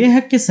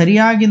ದೇಹಕ್ಕೆ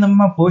ಸರಿಯಾಗಿ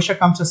ನಮ್ಮ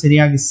ಪೋಷಕಾಂಶ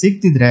ಸರಿಯಾಗಿ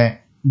ಸಿಗ್ತಿದ್ರೆ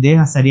ದೇಹ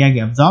ಸರಿಯಾಗಿ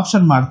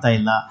ಅಬ್ಸಾರ್ಪ್ಷನ್ ಮಾಡ್ತಾ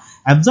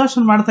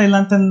ಇಲ್ಲ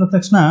ಅಂತ ಅಂದ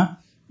ತಕ್ಷಣ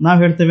ನಾವು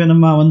ಹೇಳ್ತೇವೆ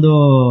ನಮ್ಮ ಒಂದು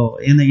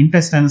ಏನು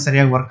ಇಂಟೆಸ್ಟೈನ್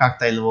ಸರಿಯಾಗಿ ವರ್ಕ್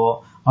ಆಗ್ತಾ ಇಲ್ವೋ,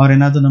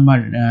 ಅವ್ರೇನಾದ್ರು ನಮ್ಮ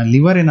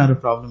ಲಿವರ್ ಏನಾದ್ರು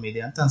ಪ್ರಾಬ್ಲಮ್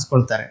ಇದೆ ಅಂತ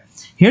ಅನ್ಸ್ಕೊಳ್ತಾರೆ.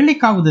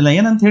 ಹೇಳಲಿಕ್ಕೆ ಆಗುದಿಲ್ಲ.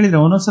 ಏನಂತ ಹೇಳಿದ್ರೆ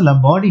ಒಂದೊಂದ್ಸಲ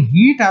ಬಾಡಿ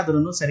ಹೀಟ್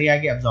ಆದ್ರೂ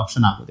ಸರಿಯಾಗಿ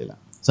ಅಬ್ಸಾರ್ಪ್ಷನ್ ಆಗುದಿಲ್ಲ.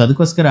 ಸೊ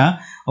ಅದಕ್ಕೋಸ್ಕರ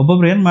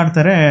ಒಬ್ಬೊಬ್ರು ಏನ್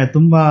ಮಾಡ್ತಾರೆ,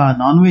 ತುಂಬಾ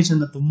ನಾನ್ ವೆಜ್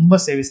ಅನ್ನು ತುಂಬಾ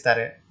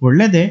ಸೇವಿಸ್ತಾರೆ.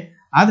 ಒಳ್ಳೇದೇ,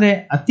 ಆದ್ರೆ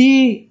ಅತಿ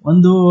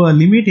ಒಂದು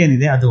ಲಿಮಿಟ್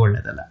ಏನಿದೆ ಅದು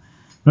ಒಳ್ಳೇದಲ್ಲ.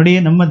 ನೋಡಿ,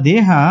 ನಮ್ಮ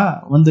ದೇಹ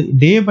ಒಂದು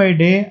ಡೇ ಬೈ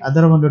ಡೇ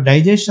ಅದರ ಒಂದು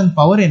ಡೈಜೆಷನ್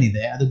ಪವರ್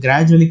ಏನಿದೆ ಅದು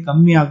ಗ್ರಾಜುವಲಿ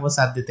ಕಮ್ಮಿ ಆಗುವ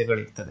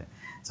ಸಾಧ್ಯತೆಗಳಿರ್ತದೆ.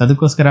 ಸೊ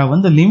ಅದಕ್ಕೋಸ್ಕರ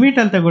ಒಂದು ಲಿಮಿಟ್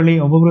ಅಲ್ಲಿ ತಗೊಳ್ಳಿ.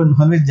 ಒಬ್ಬೊಬ್ರು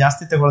ನಾನ್ ವೆಜ್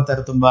ಜಾಸ್ತಿ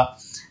ತಗೊಳ್ತಾರೆ, ತುಂಬಾ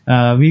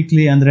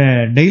ವೀಕ್ಲಿ ಅಂದ್ರೆ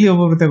ಡೈಲಿ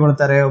ಒಬ್ಬೊಬ್ರು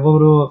ತಗೊಳ್ತಾರೆ,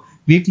 ಒಬ್ಬೊಬ್ರು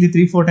ವೀಕ್ಲಿ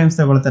 3-4 ಟೈಮ್ಸ್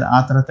ತಗೊಳ್ತಾರೆ. ಆ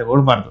ತರ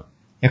ತಗೊಳ್ಬಾರ್ದು.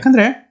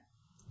 ಯಾಕಂದ್ರೆ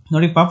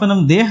ನೋಡಿ, ಪಾಪ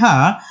ನಮ್ಮ ದೇಹ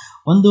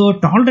ಒಂದು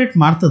ಟಾಲರೇಟ್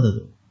ಮಾಡ್ತದೆ,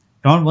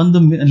 ಅದು ಒಂದು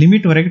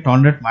ಲಿಮಿಟ್ ವರೆಗೆ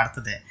ಟಾಲರೇಟ್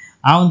ಮಾಡ್ತದೆ.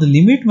 ಆ ಒಂದು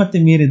ಲಿಮಿಟ್ ಮತ್ತೆ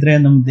ಮೀರಿದ್ರೆ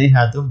ನಮ್ಮ ದೇಹ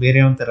ಅದು ಬೇರೆ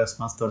ಒಂಥರ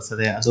ರೆಸ್ಪಾನ್ಸ್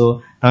ತೋರಿಸ್ತದೆ. ಅದು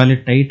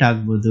ಟಾಯ್ಲೆಟ್ ಟೈಟ್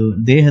ಆಗ್ಬೋದು,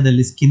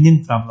 ದೇಹದಲ್ಲಿ ಸ್ಕಿನ್ನಿನ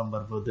ಪ್ರಾಬ್ಲಮ್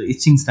ಬರ್ಬೋದು,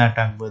 ಇಚ್ಚಿಂಗ್ ಸ್ಟಾರ್ಟ್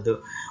ಆಗ್ಬೋದು,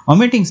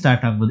 ವಾಮಿಟಿಂಗ್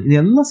ಸ್ಟಾರ್ಟ್ ಆಗ್ಬೋದು,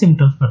 ಇದೆಲ್ಲ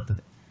ಸಿಂಪ್ಟಮ್ಸ್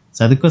ಬರ್ತದೆ.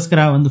 ಸೊ ಅದಕ್ಕೋಸ್ಕರ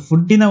ಒಂದು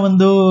ಫುಡ್ಡಿನ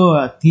ಒಂದು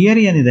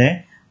ಥಿಯರಿ ಏನಿದೆ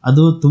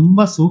ಅದು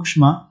ತುಂಬಾ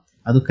ಸೂಕ್ಷ್ಮ.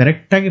 ಅದು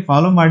ಕರೆಕ್ಟಾಗಿ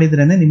ಫಾಲೋ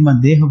ಮಾಡಿದ್ರೇನೆ ನಿಮ್ಮ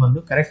ದೇಹ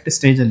ಒಂದು ಕರೆಕ್ಟ್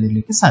ಸ್ಟೇಜಲ್ಲಿ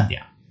ಇರ್ಲಿಕ್ಕೆ ಸಾಧ್ಯ.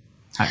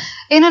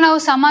 ಏನು ನಾವು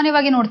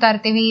ಸಾಮಾನ್ಯವಾಗಿ ನೋಡ್ತಾ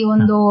ಇರ್ತೀವಿ,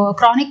 ಒಂದು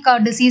ಕ್ರಾನಿಕ್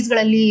ಡಿಸೀಸ್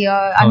ಗಳಲ್ಲಿ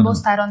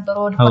ಅನುಭವಿಸ್ತಾ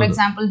ಇರೋಂಥವ್ರು, ಫಾರ್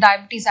ಎಕ್ಸಾಂಪಲ್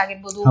ಡಯಾಬಿಟೀಸ್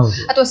ಆಗಿರ್ಬೋದು,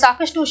 ಅಥವಾ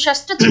ಸಾಕಷ್ಟು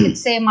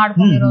ಶಸ್ತ್ರಚಿಕಿತ್ಸೆ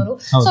ಮಾಡ್ಕೊಂಡಿರೋರು.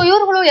 ಸೊ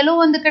ಇವರುಗಳು ಎಲ್ಲೋ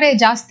ಒಂದು ಕಡೆ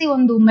ಜಾಸ್ತಿ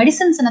ಒಂದು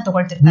ಮೆಡಿಸಿನ್ಸ್ ಅನ್ನ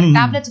ತಗೊಳ್ತಿರ್ತಾರೆ,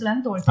 ಟ್ಯಾಬ್ಲೆಟ್ಸ್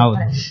ಗಳನ್ನ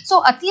ತಗೊಳ್ತಿರ್ತಾರೆ. ಸೊ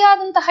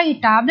ಅತಿಯಾದಂತಹ ಈ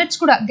ಟ್ಯಾಬ್ಲೆಟ್ಸ್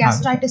ಕೂಡ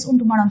ಗ್ಯಾಸ್ಟ್ರೈಟಿಸ್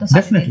ಉಂಟು ಮಾಡುವಂತ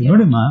ಸಾಧ್ಯತೆ.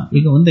 ನೋಡಿಮ್ಮ,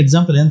 ಈಗ ಒಂದು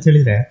ಎಕ್ಸಾಂಪಲ್ ಏನಂತ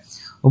ಹೇಳಿದ್ರೆ,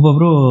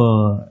 ಒಬ್ಬೊಬ್ರು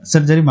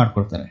ಸರ್ಜರಿ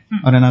ಮಾಡ್ಕೊಳ್ತಾರೆ,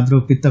 ಅವ್ರೇನಾದ್ರೂ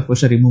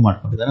ಪಿತ್ತಕೋಶ ರಿಮೂವ್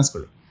ಮಾಡ್ಕೊಂಡಿದ್ದಾರೆ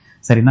ಅನ್ಸ್ಕೊಳ್ಳಿ,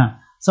 ಸರಿನಾ?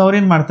 ಸೊ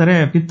ಅವ್ರೇನ್ ಮಾಡ್ತಾರೆ,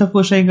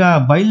 ಪಿತ್ತಕೋಶ ಈಗ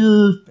ಬೈಲ್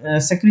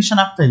ಸೆಕ್ರಿಷನ್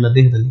ಆಗ್ತಾ ಇಲ್ಲ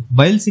ದೇಹದಲ್ಲಿ.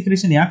 ಬೈಲ್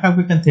ಸೆಕ್ರಿಷನ್ ಯಾಕೆ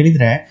ಆಗ್ಬೇಕಂತ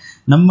ಹೇಳಿದ್ರೆ,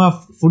 ನಮ್ಮ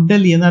ಫುಡ್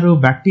ಅಲ್ಲಿ ಏನಾದ್ರು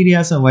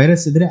ಬ್ಯಾಕ್ಟೀರಿಯಾಸ್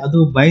ವೈರಸ್ ಇದ್ರೆ ಅದು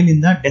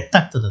ಬೈಲಿಂದ ಡೆತ್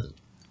ಆಗ್ತದೆ, ಅದು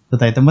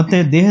ಗೊತ್ತಾಯ್ತಾ? ಮತ್ತೆ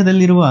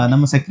ದೇಹದಲ್ಲಿರುವ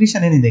ನಮ್ಮ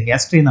ಸೆಕ್ರಿಷನ್ ಏನಿದೆ,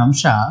 ಗ್ಯಾಸ್ಟ್ರಿನ್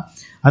ಅಂಶ,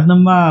 ಅದು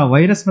ನಮ್ಮ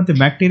ವೈರಸ್ ಮತ್ತೆ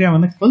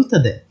ಬ್ಯಾಕ್ಟೀರಿಯಾವನ್ನ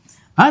ಕೊಲ್ತದೆ.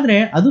 ಆದ್ರೆ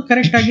ಅದು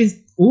ಕರೆಕ್ಟ್ ಆಗಿ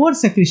ಓವರ್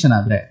ಸೆಕ್ರಿಷನ್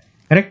ಆದ್ರೆ,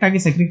 ಕರೆಕ್ಟ್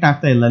ಆಗಿ ಸೆಕ್ರೀಟ್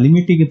ಆಗ್ತಾ ಇಲ್ಲ,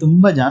 ಲಿಮಿಟಿಗೆ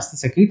ತುಂಬಾ ಜಾಸ್ತಿ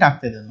ಸೆಕ್ರೀಟ್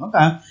ಆಗ್ತಾ ಇದೆ ಅನ್ನುವಾಗ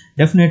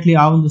ಡೆಫಿನೆಟ್ಲಿ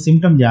ಆ ಒಂದು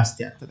ಸಿಂಪ್ಟಮ್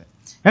ಜಾಸ್ತಿ ಆಗ್ತದೆ.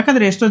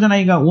 ಯಾಕಂದ್ರೆ ಎಷ್ಟೋ ಜನ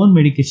ಈಗ ಓನ್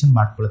ಮೆಡಿಕೇಶನ್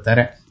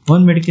ಮಾಡ್ಕೊಳ್ತಾರೆ.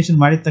 ಓನ್ ಮೆಡಿಕೇಶನ್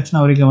ಮಾಡಿದ ತಕ್ಷಣ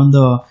ಅವರಿಗೆ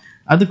ಒಂದು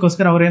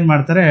ಅದಕ್ಕೋಸ್ಕರ ಅವ್ರು ಏನ್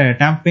ಮಾಡ್ತಾರೆ,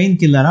 ಪೇನ್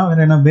ಕಿಲ್ಲರ್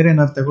ಅವ್ರೇನೋ ಬೇರೆ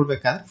ಏನಾದ್ರು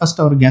ತಗೊಳ್ಬೇಕಾದ್ರೆ ಫಸ್ಟ್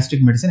ಅವ್ರು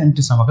ಗ್ಯಾಸ್ಟ್ರಿಕ್ ಮೆಡಿಸಿನ್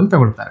ಎಂಟಿ ಸ್ಟಮಕ್ ಅಲ್ಲಿ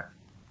ತಗೊಳ್ತಾರೆ.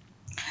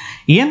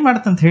 ಏನ್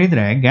ಮಾಡುತ್ತಂತ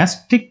ಹೇಳಿದ್ರೆ,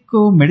 ಗ್ಯಾಸ್ಟ್ರಿಕ್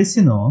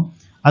ಮೆಡಿಸಿನ್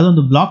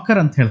ಅದೊಂದು ಬ್ಲಾಕರ್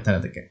ಅಂತ ಹೇಳ್ತಾರೆ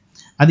ಅದಕ್ಕೆ.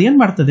 ಅದೇನ್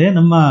ಮಾಡ್ತದೆ,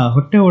 ನಮ್ಮ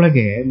ಹೊಟ್ಟೆ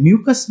ಒಳಗೆ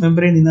ಮ್ಯೂಕಸ್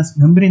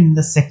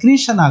ಮೆಂಬ್ರೇನಿಂದ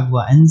ಸೆಕ್ರೀಷನ್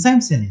ಆಗುವ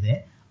ಎನ್ಸೈಮ್ಸ್ ಏನಿದೆ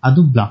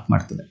ಅದು ಬ್ಲಾಕ್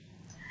ಮಾಡ್ತದೆ.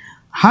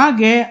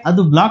 ಹಾಗೆ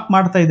ಅದು ಬ್ಲಾಕ್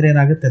ಮಾಡ್ತಾ ಇದ್ರೆ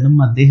ಏನಾಗುತ್ತೆ,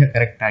 ನಮ್ಮ ದೇಹ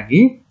ಕರೆಕ್ಟ್ ಆಗಿ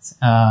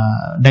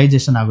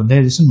ಡೈಜೆಷನ್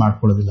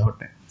ಮಾಡ್ಕೊಳ್ಳೋದಿಲ್ಲ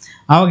ಹೊಟ್ಟೆ.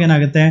 ಆವಾಗ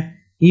ಏನಾಗುತ್ತೆ,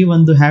 ಈ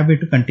ಒಂದು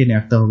ಹ್ಯಾಬಿಟ್ ಕಂಟಿನ್ಯೂ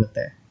ಆಗ್ತಾ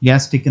ಹೋಗುತ್ತೆ.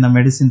 ಗ್ಯಾಸ್ಟ್ರಿಕ್ನ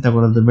ಮೆಡಿಸಿನ್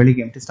ತಗೊಳ್ಳೋದು,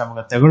 ಬೆಳಿಗ್ಗೆ ಎಂಟಿ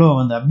ಸ್ಟಮಕ್ ತಗೊಳ್ಳೋ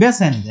ಒಂದು ಅಭ್ಯಾಸ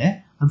ಏನಿದೆ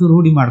ಅದು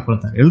ರೂಢಿ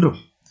ಮಾಡ್ಕೊಳ್ತಾರೆ ಎಲ್ಲರೂ.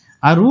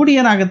 ಆ ರೂಢಿ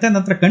ಏನಾಗುತ್ತೆ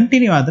ನಂತರ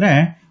ಕಂಟಿನ್ಯೂ ಆದ್ರೆ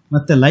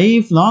ಮತ್ತೆ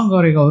ಲೈಫ್ ಲಾಂಗ್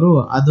ಅವರಿಗೆ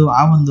ಅದು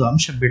ಆ ಒಂದು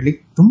ಅಂಶ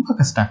ಬಿಡ್ಲಿಕ್ಕೆ ತುಂಬಾ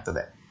ಕಷ್ಟ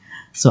ಆಗ್ತದೆ.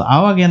 ಸೊ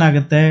ಆವಾಗ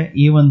ಏನಾಗುತ್ತೆ,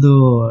 ಈ ಒಂದು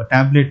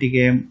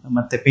ಟ್ಯಾಬ್ಲೆಟಿಗೆ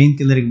ಮತ್ತೆ ಪೇನ್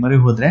ಕಿಲ್ಲರಿಗೆ ಮೊರೆ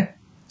ಹೋದ್ರೆ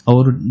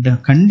ಅವರು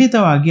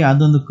ಖಂಡಿತವಾಗಿ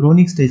ಅದೊಂದು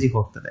ಕ್ರೋನಿಕ್ ಸ್ಟೇಜಿಗೆ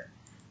ಹೋಗ್ತದೆ,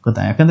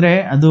 ಗೊತ್ತಾ. ಯಾಕಂದ್ರೆ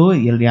ಅದು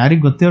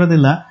ಯಾರಿಗೂ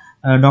ಗೊತ್ತಿರೋದಿಲ್ಲ.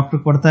 ಡಾಕ್ಟರ್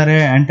ಕೊಡ್ತಾರೆ,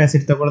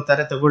 ಆಂಟಾಸಿಡ್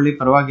ತಗೊಳ್ಳಿ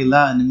ಪರವಾಗಿಲ್ಲ,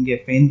 ನಿಮಗೆ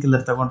ಪೇನ್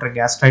ಕಿಲ್ಲರ್ ತಗೊಂಡ್ರೆ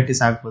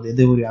ಗ್ಯಾಸ್ಟ್ರೈಟಿಸ್ ಆಗ್ಬೋದು,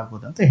 ಎದೆಯುರಿ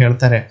ಆಗ್ಬೋದು ಅಂತ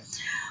ಹೇಳ್ತಾರೆ.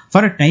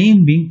 For a time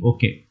being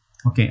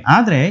okay.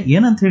 ಆದ್ರೆ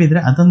ಏನಂತ ಹೇಳಿದ್ರೆ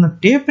ಅದನ್ನ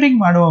ಟೇಪರಿಂಗ್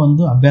ಮಾಡುವ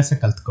ಒಂದು ಅಭ್ಯಾಸ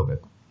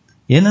ಕಲ್ತ್ಕೋಬೇಕು.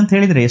 ಏನಂತ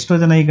ಹೇಳಿದ್ರೆ ಎಷ್ಟೋ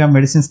ಜನ ಈಗ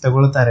ಮೆಡಿಸಿನ್ಸ್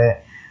ತಗೊಳ್ತಾರೆ,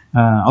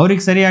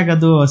 ಅವ್ರಿಗೆ ಸರಿಯಾಗಿ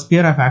ಅದು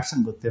ಸ್ಪಿಯರ್ ಆಫ್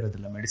ಆಕ್ಷನ್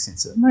ಗೊತ್ತಿರೋದಿಲ್ಲ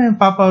ಮೆಡಿಸಿನ್ಸ್.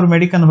 ಪಾಪ ಅವ್ರು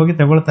ಮೆಡಿಕಲ್ ಹೋಗಿ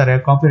ತಗೊಳ್ತಾರೆ,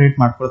 ಕಾಪಿರೈಟ್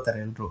ಮಾಡ್ಕೊಳ್ತಾರೆ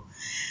ಎಲ್ಲರೂ.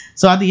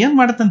 ಸೊ ಅದು ಏನ್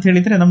ಮಾಡುತ್ತೆ ಅಂತ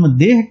ಹೇಳಿದ್ರೆ ನಮ್ಮ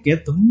ದೇಹಕ್ಕೆ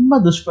ತುಂಬಾ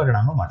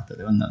ದುಷ್ಪರಿಣಾಮ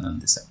ಮಾಡ್ತದೆ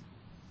ಒಂದೊಂದೊಂದು ದಿವಸ.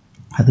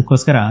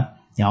 ಅದಕ್ಕೋಸ್ಕರ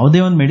ಯಾವುದೇ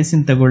ಒಂದು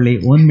ಮೆಡಿಸಿನ್ ತಗೊಳ್ಳಿ,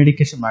 ಓನ್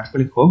ಮೆಡಿಕೇಶನ್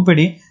ಮಾಡ್ಕೊಳ್ಳಿಕ್ಕೆ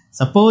ಹೋಗ್ಬೇಡಿ.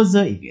 ಸಪೋಸ್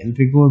ಈಗ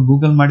ಎಲ್ರಿಗೂ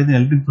ಗೂಗಲ್ ಮಾಡಿದ್ರೆ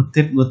ಎಲ್ರಿಗೂ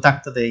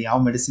ಗೊತ್ತಾಗ್ತದೆ ಯಾವ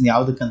ಮೆಡಿಸಿನ್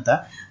ಯಾವುದಕ್ಕಂತ.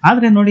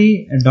 ಆದ್ರೆ ನೋಡಿ,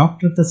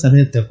 ಡಾಕ್ಟರ್ ಹತ್ರ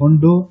ಸಲಹೆ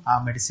ತಗೊಂಡು ಆ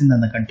ಮೆಡಿಸಿನ್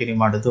ಅನ್ನ ಕಂಟಿನ್ಯೂ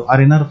ಮಾಡೋದು.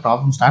 ಅವ್ರ ಏನಾದ್ರು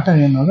ಪ್ರಾಬ್ಲಮ್ ಸ್ಟಾರ್ಟ್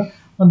ಆಗೋವಾಗ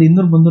ಒಂದು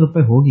 200-300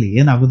 ರೂಪಾಯಿ ಹೋಗ್ಲಿ,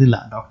 ಏನಾಗೋದಿಲ್ಲ,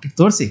 ಡಾಕ್ಟರ್ಗೆ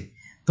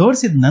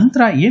ತೋರಿಸಿದ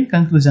ನಂತರ ಏನ್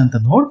ಕನ್ಕ್ಲೂಷನ್ ಅಂತ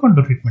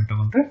ನೋಡ್ಕೊಂಡು ಟ್ರೀಟ್ಮೆಂಟ್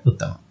ತಗೊಂಡ್ರೆ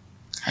ಉತ್ತಮ.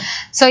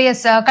 ಸೊ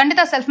ಎಸ್,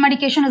 ಖಂಡಿತ ಸೆಲ್ಫ್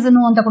ಮೆಡಿಕೇಶನ್ ಇಸ್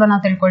ಅಂತ ಕೂಡ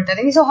ನಾವು ತಿಳ್ಕೊಳ್ತಾ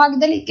ಇದೀವಿ. ಸೊ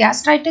ಹಾಗಿದ್ದಲ್ಲಿ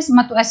ಗ್ಯಾಸ್ಟ್ರೈಟಿಸ್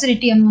ಮತ್ತು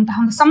ಅಸಿಡಿಟಿ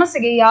ಅನ್ನುವಂತಹ ಒಂದು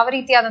ಸಮಸ್ಯೆಗೆ ಯಾವ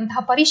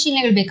ರೀತಿಯಾದಂತಹ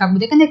ಪರಿಶೀಲನೆಗಳು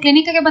ಬೇಕಾಗಬಹುದು? ಯಾಕಂದ್ರೆ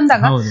ಕ್ಲಿನಿಕ್ಗೆ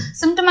ಬಂದಾಗ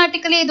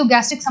ಸಿಂಪ್ಟಮ್ಯಾಟಿಕಲಿ ಇದು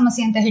ಗ್ಯಾಸ್ಟ್ರಿಕ್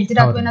ಸಮಸ್ಯೆ ಅಂತ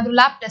ಹೇಳ್ತೀರಾ, ಅಥವಾ ಏನಾದ್ರು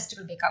ಲ್ಯಾಬ್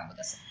ಟೆಸ್ಟ್ಗಳು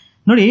ಬೇಕಾಗಬಹುದಾ ಸರ್?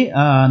 ನೋಡಿ,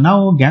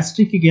 ನಾವು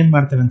ಗ್ಯಾಸ್ಟ್ರಿಕ್ ಏನ್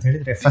ಮಾಡ್ತೇವೆ ಅಂತ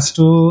ಹೇಳಿದ್ರೆ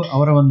ಫಸ್ಟ್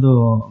ಅವರ ಒಂದು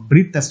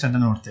ಬ್ರೀತ್ ಟೆಸ್ಟ್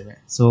ಅನ್ನ ನೋಡ್ತೇವೆ.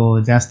 ಸೊ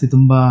ಜಾಸ್ತಿ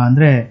ತುಂಬಾ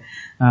ಅಂದ್ರೆ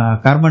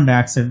ಕಾರ್ಬನ್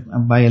ಡೈಆಕ್ಸೈಡ್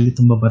ಬಾಯಲ್ಲಿ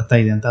ತುಂಬಾ ಬರ್ತಾ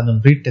ಇದೆ ಅಂತ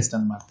ಅದೊಂದು ಬ್ರೀತ್ ಟೆಸ್ಟ್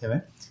ಅನ್ನು ಮಾಡ್ತೇವೆ.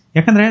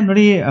 ಯಾಕಂದ್ರೆ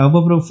ನೋಡಿ,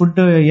 ಒಬ್ಬೊಬ್ರು ಫುಡ್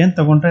ಏನ್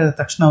ತಗೊಂಡ್ರೆ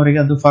ತಕ್ಷಣ ಅವರಿಗೆ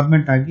ಅದು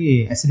ಫಾರ್ಮೆಂಟ್ ಆಗಿ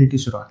ಅಸಿಡಿಟಿ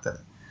ಶುರು ಆಗ್ತದೆ.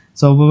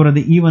 ಸೊ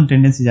ಒಬ್ಬೊಬ್ಬರದ್ದು ಈ ಒಂದು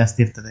ಟೆಂಡೆನ್ಸಿ ಜಾಸ್ತಿ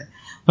ಇರ್ತದೆ.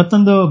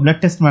 ಮತ್ತೊಂದು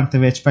ಬ್ಲಡ್ ಟೆಸ್ಟ್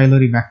ಮಾಡ್ತೇವೆ, ಎಚ್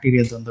ಪೈಲೋರಿ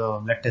ಬ್ಯಾಕ್ಟೀರಿಯಾದೊಂದು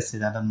ಬ್ಲಡ್ ಟೆಸ್ಟ್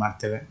ಇದೆ, ಅದನ್ನು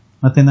ಮಾಡ್ತೇವೆ.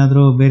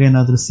 ಮತ್ತೇನಾದ್ರೂ ಬೇರೆ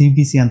ಏನಾದ್ರು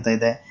CBC ಅಂತ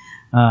ಇದೆ,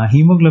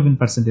 ಹಿಮೋಗ್ಲೋಬಿನ್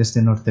ಪರ್ಸೆಂಟೇಜ್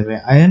ಎಷ್ಟು ನೋಡ್ತೇವೆ,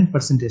 ಐರನ್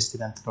ಪರ್ಸೆಂಟೇಜ್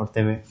ಎಷ್ಟಿದೆ ಅಂತ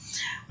ನೋಡ್ತೇವೆ.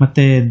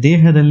 ಮತ್ತೆ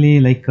ದೇಹದಲ್ಲಿ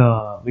ಲೈಕ್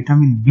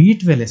ವಿಟಮಿನ್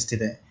B12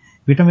 ಎಷ್ಟಿದೆ.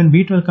 ವಿಟಮಿನ್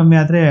B12 ಕಮ್ಮಿ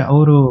ಆದ್ರೆ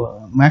ಅವರು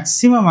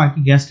ಮ್ಯಾಕ್ಸಿಮಮ್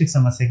ಆಗಿ ಗ್ಯಾಸ್ಟ್ರಿಕ್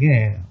ಸಮಸ್ಯೆಗೆ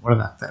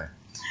ಒಳಗಾಗ್ತಾರೆ.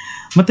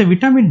 ಮತ್ತೆ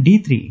ವಿಟಮಿನ್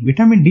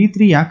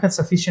D3 ಯಾಕೆ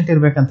ಸಫಿಷಿಯಂಟ್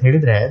ಇರ್ಬೇಕಂತ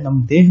ಹೇಳಿದ್ರೆ, ನಮ್ಮ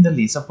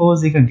ದೇಹದಲ್ಲಿ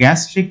ಸಪೋಸ್ ಈಗ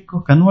ಗ್ಯಾಸ್ಟ್ರಿಕ್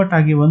ಕನ್ವರ್ಟ್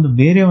ಆಗಿ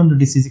ಬೇರೆ ಒಂದು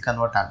ಡಿಸೀಸ್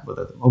ಕನ್ವರ್ಟ್ ಆಗ್ಬೋದು.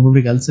 ಅದು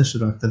ಒಬ್ಬೊಬ್ಬರಿಗೆ ಅಲ್ಸರ್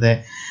ಶುರು ಆಗ್ತದೆ,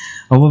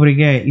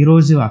 ಒಬ್ಬೊಬ್ಬರಿಗೆ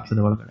ಇರೋಸಿವ್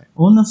ಆಗ್ತದೆ ಒಳಗಡೆ.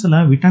 ಒಂದೊಂದ್ಸಲ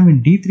ವಿಟಮಿನ್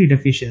D3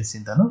 ಡೆಫಿಷಿಯನ್ಸಿ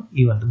ಇಂದಾನು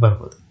ಈ ಒಂದು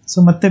ಬರ್ಬೋದು. ಸೊ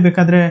ಮತ್ತೆ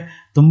ಬೇಕಾದ್ರೆ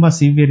ತುಂಬಾ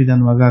ಸಿವಿಯರ್ ಇದೆ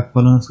ಅನ್ನುವಾಗ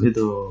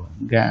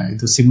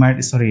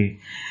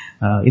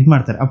ಇದು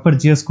ಮಾಡ್ತಾರೆ, ಅಪ್ಪರ್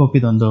ಜಿಯೋಸ್ಕೋಪ್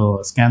ಇದೊಂದು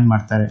ಸ್ಕ್ಯಾನ್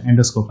ಮಾಡ್ತಾರೆ,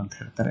 ಎಂಡೋಸ್ಕೋಪ್ ಅಂತ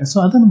ಹೇಳ್ತಾರೆ. ಸೊ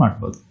ಅದನ್ನು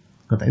ಮಾಡ್ಬೋದು,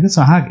 ಗೊತ್ತಾಯ್ತು.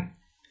 ಸೊ ಹಾಗೆ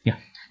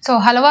ಸೊ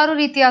ಹಲವಾರು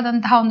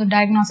ರೀತಿಯಾದಂತಹ ಒಂದು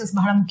ಡಯಾಗ್ನೋಸಿಸ್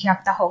ಬಹಳ ಮುಖ್ಯ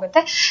ಆಗ್ತಾ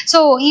ಹೋಗುತ್ತೆ. ಸೊ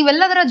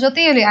ಇವೆಲ್ಲದರ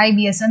ಜೊತೆಯಲ್ಲಿ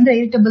IBS ಅಂದ್ರೆ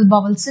ಇರಿಟಬಲ್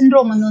ಬೌಲ್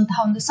ಸಿಂಡ್ರೋಮ್ ಅನ್ನುವಂತಹ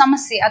ಒಂದು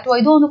ಸಮಸ್ಯೆ, ಅಥವಾ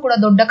ಇದು ಒಂದು ಕೂಡ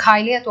ದೊಡ್ಡ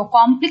ಕಾಯಿಲೆ ಅಥವಾ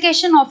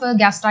ಕಾಂಪ್ಲಿಕೇಶನ್ ಆಫ್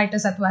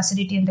ಗ್ಯಾಸ್ಟ್ರೈಟಿಸ್ ಅಥವಾ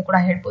ಅಸಿಡಿಟಿ ಅಂತ ಕೂಡ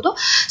ಹೇಳ್ಬೋದು.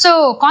 ಸೊ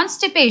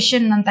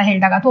ಕಾನ್ಸ್ಟಿಪೇಷನ್ ಅಂತ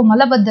ಹೇಳಿದಾಗ ಅಥವಾ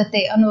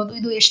ಮಲಬದ್ಧತೆ ಅನ್ನೋದು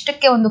ಇದು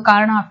ಎಷ್ಟಕ್ಕೆ ಒಂದು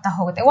ಕಾರಣ ಆಗ್ತಾ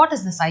ಹೋಗುತ್ತೆ. What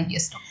is this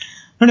IBS?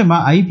 ನೋಡಿ,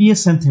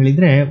 IBS ಅಂತ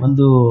ಹೇಳಿದ್ರೆ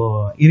ಒಂದು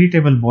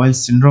ಇರಿಟೇಬಲ್ ಬಾಯ್ಲ್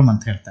ಸಿಂಡ್ರೋಮ್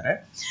ಅಂತ ಹೇಳ್ತಾರೆ.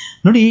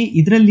 ನೋಡಿ,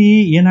 ಇದರಲ್ಲಿ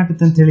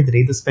ಏನಾಗುತ್ತೆ ಅಂತ ಹೇಳಿದ್ರೆ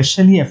ಇದು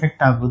ಸ್ಪೆಷಲಿ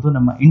ಎಫೆಕ್ಟ್ ಆಗೋದು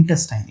ನಮ್ಮ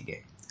ಇಂಟೆಸ್ಟೈನ್ಗೆ,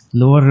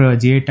 ಲೋವರ್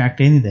GI ಟ್ಯಾಕ್ಟ್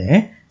ಏನಿದೆ,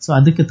 ಸೊ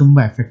ಅದಕ್ಕೆ ತುಂಬಾ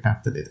ಎಫೆಕ್ಟ್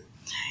ಆಗ್ತದೆ.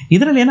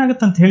 ಇದರಲ್ಲಿ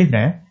ಏನಾಗುತ್ತೆ ಅಂತ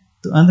ಹೇಳಿದ್ರೆ,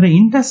 ಅಂದ್ರೆ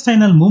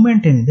ಇಂಟೆಸ್ಟೈನಲ್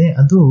ಮೂವ್ಮೆಂಟ್ ಏನಿದೆ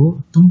ಅದು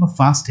ತುಂಬಾ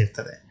ಫಾಸ್ಟ್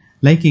ಇರ್ತದೆ.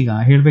 ಲೈಕ್ ಈಗ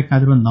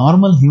ಹೇಳ್ಬೇಕಾದ್ರೆ ಒಂದು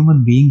ನಾರ್ಮಲ್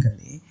ಹ್ಯೂಮನ್ ಬೀಯಿಂಗ್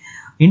ಅಲ್ಲಿ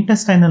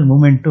ಇಂಟೆಸ್ಟೈನಲ್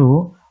ಮೂವ್ಮೆಂಟು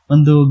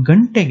ಒಂದು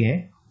ಗಂಟೆಗೆ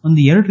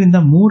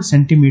 2-3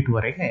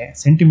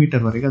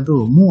 ಸೆಂಟಿಮೀಟರ್ ವರೆಗೆ ಅದು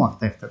ಮೂವ್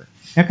ಆಗ್ತಾ ಇರ್ತದೆ.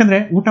 ಯಾಕಂದ್ರೆ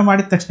ಊಟ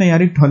ಮಾಡಿದ ತಕ್ಷಣ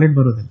ಯಾರಿಗೆ ಟಾಯ್ಲೆಟ್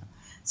ಬರೋದಿಲ್ಲ.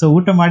 ಸೊ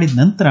ಊಟ ಮಾಡಿದ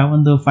ನಂತರ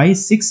ಒಂದು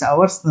 5-6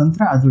 ಅವರ್ಸ್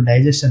ನಂತರ ಅದು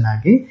ಡೈಜೆಷನ್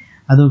ಆಗಿ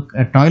ಅದು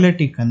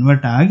ಟಾಯ್ಲೆಟಿಗೆ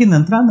ಕನ್ವರ್ಟ್ ಆಗಿ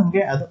ನಂತರ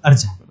ನಮಗೆ ಅದು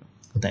ಅರ್ಜ್ ಆಗೋದು,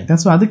 ಗೊತ್ತಾಯ್ತಾ.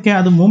 ಸೊ ಅದಕ್ಕೆ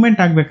ಅದು ಮೂವ್ಮೆಂಟ್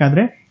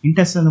ಆಗಬೇಕಾದ್ರೆ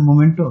ಇಂಟೆಸ್ಟೈನಲ್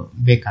ಮೂವ್ಮೆಂಟು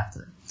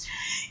ಬೇಕಾಗ್ತದೆ.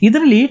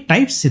 ಇದರಲ್ಲಿ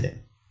ಟೈಪ್ಸ್ ಇದೆ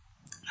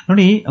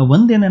ನೋಡಿ.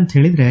 ಒಂದೇನಂತ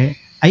ಹೇಳಿದ್ರೆ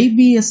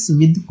IBS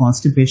with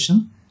constipation,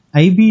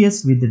 IBS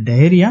with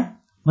diarrhoea,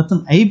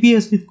 ಮತ್ತೊಂದು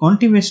IBS with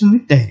ಕಾಂಟಿವೇಷನ್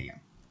with diarrhoea.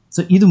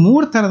 So ಇದು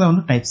 3 ಥರದ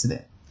ಒಂದು ಟೈಪ್ಸ್ ಇದೆ.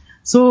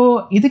 ಸೊ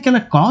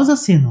ಇದಕ್ಕೆಲ್ಲ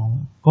ಕಾಸಸ್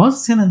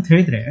ಏನಂತ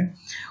ಹೇಳಿದ್ರೆ,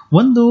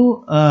 ಒಂದು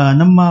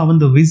ನಮ್ಮ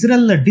ಒಂದು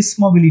ವಿಸರಲ್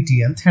ಡಿಸ್ಮೊಬಿಲಿಟಿ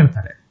ಅಂತ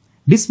ಹೇಳ್ತಾರೆ.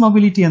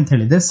 ಡಿಸ್ಮೊಬಿಲಿಟಿ ಅಂತ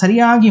ಹೇಳಿದ್ರೆ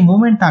ಸರಿಯಾಗಿ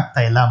ಮೂವ್ಮೆಂಟ್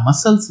ಆಗ್ತಾ ಇಲ್ಲ,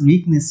 ಮಸಲ್ಸ್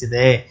ವೀಕ್ನೆಸ್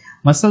ಇದೆ,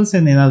 ಮಸಲ್ಸ್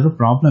ಏನಾದರೂ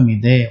ಪ್ರಾಬ್ಲಮ್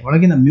ಇದೆ,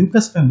 ಒಳಗಿನ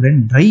ಮ್ಯೂಕಸ್ ಮೆಂಬ್ರೇನ್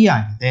ಡ್ರೈ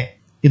ಆಗಿದೆ,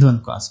 ಇದು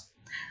ಒಂದು ಕಾಸ್.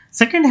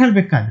 ಸೆಕೆಂಡ್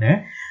ಹೇಳಬೇಕಾದ್ರೆ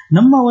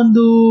ನಮ್ಮ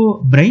ಒಂದು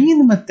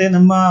ಬ್ರೈನ್ ಮತ್ತೆ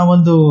ನಮ್ಮ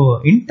ಒಂದು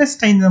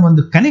ಇಂಟೆಸ್ಟೈನ್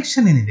ಒಂದು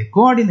ಕನೆಕ್ಷನ್ ಏನಿದೆ,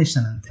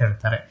 ಕೋಆರ್ಡಿನೇಷನ್ ಅಂತ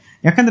ಹೇಳ್ತಾರೆ.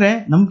 ಯಾಕಂದ್ರೆ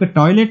ನಮ್ಗೆ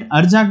ಟಾಯ್ಲೆಟ್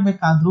ಅರ್ಜ್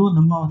ಆಗ್ಬೇಕಾದ್ರೂ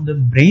ನಮ್ಮ ಒಂದು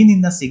ಬ್ರೈನ್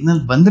ಇಂದ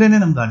ಸಿಗ್ನಲ್ ಬಂದ್ರೇನೆ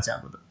ನಮ್ಗೆ ಅರ್ಜ್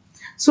ಆಗೋದು.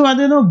 ಸೊ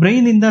ಅದೇನೋ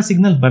ಬ್ರೈನ್ ಇಂದ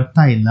ಸಿಗ್ನಲ್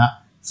ಬರ್ತಾ ಇಲ್ಲ,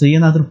 ಸೊ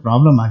ಏನಾದ್ರೂ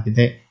ಪ್ರಾಬ್ಲಮ್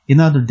ಆಗಿದೆ,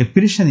 ಏನಾದ್ರೂ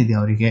ಡಿಪ್ರೆಷನ್ ಇದೆಯಾ,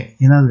 ಅವರಿಗೆ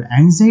ಏನಾದ್ರೂ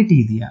ಆಂಗ್ಸೈಟಿ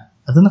ಇದೆಯಾ,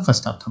 ಅದನ್ನ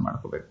ಫಸ್ಟ್ ಅರ್ಥ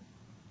ಮಾಡ್ಕೋಬೇಕು.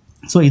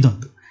 ಸೊ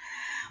ಇದೊಂದು.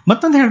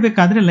 ಮತ್ತೊಂದು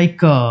ಹೇಳಬೇಕಾದ್ರೆ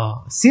ಲೈಕ್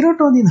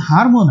ಸಿರೋಟೋನಿನ್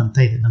ಹಾರ್ಮೋನ್ ಅಂತ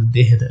ಇದೆ ನಮ್ಮ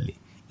ದೇಹದಲ್ಲಿ.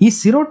 ಈ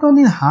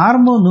ಸಿರೋಟೋನಿನ್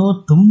ಹಾರ್ಮೋನು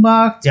ತುಂಬಾ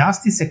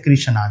ಜಾಸ್ತಿ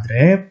ಸೆಕ್ರೀಷನ್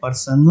ಆದರೆ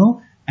ಪರ್ಸನ್ನು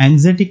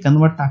ಆಂಗ್ಸೈಟಿ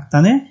ಕನ್ವರ್ಟ್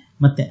ಆಗ್ತಾನೆ.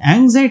 ಮತ್ತೆ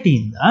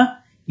ಆಂಗ್ಸೈಟಿಯಿಂದ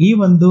ಈ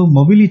ಒಂದು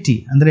ಮೊಬಿಲಿಟಿ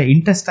ಅಂದರೆ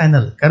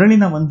ಇಂಟೆಸ್ಟೈನಲ್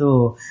ಕರಳಿನ ಒಂದು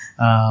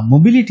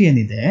ಮೊಬಿಲಿಟಿ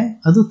ಏನಿದೆ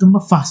ಅದು ತುಂಬ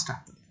ಫಾಸ್ಟ್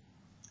ಆಗ್ತದೆ.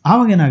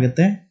 ಆವಾಗ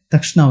ಏನಾಗುತ್ತೆ,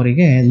 ತಕ್ಷಣ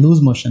ಅವರಿಗೆ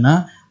ಲೂಸ್ ಮೋಷನ್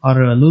ಅವ್ರ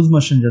ಲೂಸ್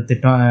ಮೋಷನ್ ಜೊತೆ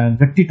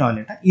ಗಟ್ಟಿ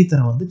ಟಾಯ್ಲೆಟ್ ಈ ಥರ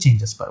ಒಂದು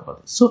ಚೇಂಜಸ್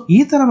ಬರ್ಬೋದು. ಸೊ ಈ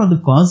ಥರ ಒಂದು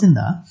ಕಾಸಿಂದ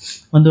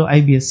ಒಂದು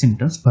IBS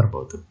ಸಿಂಪ್ಟಮ್ಸ್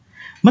ಬರ್ಬೋದು.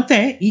 ಮತ್ತು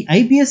ಈ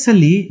IBS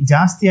ಅಲ್ಲಿ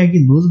ಜಾಸ್ತಿಯಾಗಿ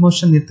ಲೂಸ್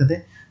ಮೋಷನ್ ಇರ್ತದೆ.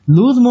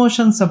 ಲೂಸ್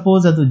ಮೋಷನ್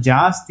ಸಪೋಸ್ ಅದು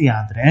ಜಾಸ್ತಿ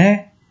ಆದರೆ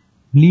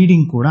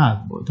ಬ್ಲೀಡಿಂಗ್ ಕೂಡ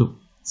ಆಗ್ಬೋದು.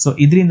 ಸೊ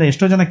ಇದರಿಂದ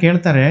ಎಷ್ಟೋ ಜನ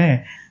ಕೇಳ್ತಾರೆ,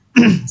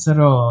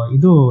 ಸರ್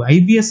ಇದು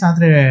IBS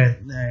ಆದರೆ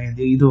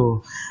ಇದು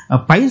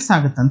ಪೈಲ್ಸ್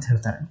ಆಗುತ್ತೆ ಅಂತ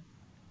ಹೇಳ್ತಾರೆ.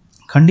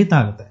 ಖಂಡಿತ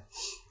ಆಗುತ್ತೆ.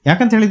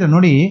 ಯಾಕಂತ ಹೇಳಿದ್ರೆ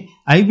ನೋಡಿ,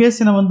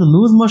 IBSನ ಒಂದು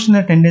ಲೂಸ್ ಮೋಷನ್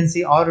ಟೆಂಡೆನ್ಸಿ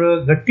ಅವ್ರ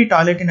ಗಟ್ಟಿ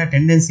ಟಾಯ್ಲೆಟಿನ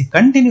ಟೆಂಡೆನ್ಸಿ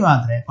ಕಂಟಿನ್ಯೂ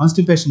ಆದರೆ,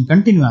 ಕಾನ್ಸ್ಟಿಪೇಷನ್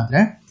ಕಂಟಿನ್ಯೂ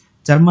ಆದರೆ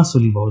ಚರ್ಮ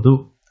ಸುಲಿಬಹುದು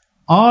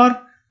ಆರ್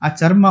ಆ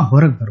ಚರ್ಮ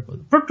ಹೊರಗೆ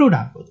ಬರ್ಬೋದು, ಪ್ರೊಟ್ರೂಡ್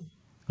ಆಗ್ಬೋದು.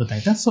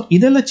 ಗೊತ್ತಾಯ್ತಾ? ಸೊ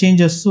ಇದೆಲ್ಲ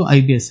ಚೇಂಜಸ್ಸು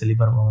IBS ಅಲ್ಲಿ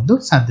ಬರುವ ಒಂದು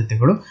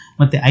ಸಾಧ್ಯತೆಗಳು.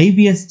 ಮತ್ತು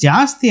IBS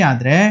ಜಾಸ್ತಿ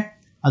ಆದರೆ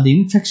ಅದು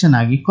ಇನ್ಫೆಕ್ಷನ್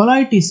ಆಗಿ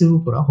ಕೊಲೈಟಿಸ್ಗೂ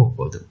ಕೂಡ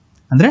ಹೋಗ್ಬೋದು.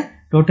 ಅಂದರೆ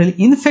ಟೋಟಲಿ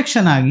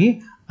ಇನ್ಫೆಕ್ಷನ್ ಆಗಿ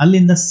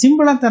ಅಲ್ಲಿಂದ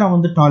ಸಿಂಬಳ ಥರ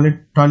ಒಂದು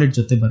ಟಾಯ್ಲೆಟ್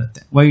ಜೊತೆ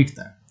ಬರುತ್ತೆ, ವೈಟ್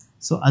ಥರ.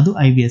 ಸೊ ಅದು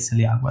IBS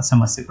ಅಲ್ಲಿ ಆಗುವ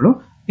ಸಮಸ್ಯೆಗಳು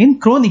ಇನ್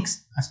ಕ್ರೋನಿಕ್ಸ್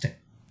ಅಷ್ಟೇ.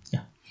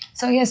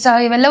 ಸೊ ಎಸ್,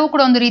 ಇವೆಲ್ಲವೂ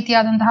ಕೂಡ ಒಂದು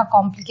ರೀತಿಯಾದಂತಹ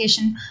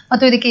ಕಾಂಪ್ಲಿಕೇಶನ್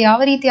ಮತ್ತು ಇದಕ್ಕೆ ಯಾವ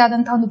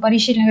ರೀತಿಯಾದಂತಹ ಒಂದು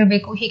ಪರಿಶೀಲನೆ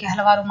ಬೇಕು, ಹೀಗೆ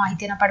ಹಲವಾರು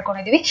ಮಾಹಿತಿಯನ್ನು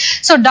ಪಡ್ಕೊಂಡಿದ್ದೀವಿ.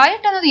 ಸೊ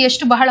ಡಯಟ್ ಅನ್ನೋದು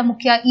ಎಷ್ಟು ಬಹಳ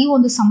ಮುಖ್ಯ ಈ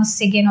ಒಂದು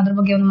ಸಮಸ್ಯೆಗೆ ಅನ್ನೋದ್ರ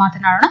ಬಗ್ಗೆ ಒಂದು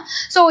ಮಾತನಾಡೋಣ.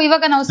 ಸೊ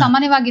ಇವಾಗ ನಾವು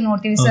ಸಾಮಾನ್ಯವಾಗಿ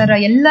ನೋಡ್ತೀವಿ ಸರ್,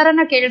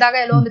 ಎಲ್ಲರನ್ನ ಕೇಳಿದಾಗ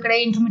ಎಲ್ಲೋ ಒಂದು ಕಡೆ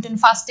ಇಂಟರ್ಮಿಟೆಂಟ್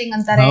ಫಾಸ್ಟಿಂಗ್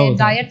ಅಂತಾರೆ,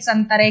 ಡಯಟ್ಸ್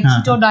ಅಂತಾರೆ,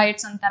 ಕೀಟೋ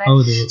ಡಯಟ್ಸ್ ಅಂತಾರೆ.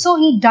 ಸೊ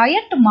ಈ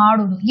ಡಯಟ್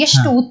ಮಾಡೋದು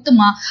ಎಷ್ಟು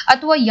ಉತ್ತಮ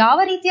ಅಥವಾ ಯಾವ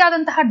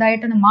ರೀತಿಯಾದಂತಹ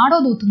ಡಯಟ್ ಅನ್ನು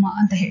ಮಾಡೋದು ಉತ್ತಮ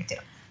ಅಂತ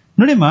ಹೇಳ್ತೀರಾ?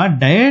 ನೋಡಿಮ್ಮ,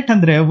 ಡಯಟ್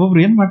ಅಂದ್ರೆ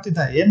ಒಬ್ಬೊಬ್ರು ಏನ್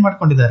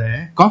ಮಾಡ್ಕೊಂಡಿದ್ದಾರೆ,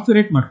 ಕಾಪಿ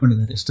ರೈಟ್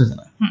ಮಾಡ್ಕೊಂಡಿದ್ದಾರೆ ಎಷ್ಟೋ ಜನ.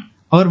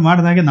 ಅವ್ರು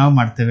ಮಾಡಿದಾಗೆ ನಾವು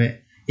ಮಾಡ್ತೇವೆ.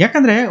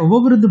 ಯಾಕಂದ್ರೆ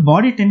ಒಬ್ಬೊಬ್ರದ್ದು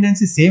ಬಾಡಿ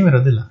ಟೆಂಡೆನ್ಸಿ ಸೇಮ್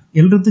ಇರೋದಿಲ್ಲ,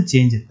 ಎಲ್ಲರದ್ದು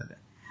ಚೇಂಜ್ ಇರ್ತದೆ.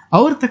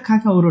 ಅವ್ರ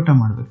ತಕ್ಕಾಗಿ ಅವ್ರು ಊಟ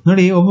ಮಾಡ್ಬೇಕು.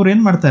 ನೋಡಿ, ಒಬ್ಬರು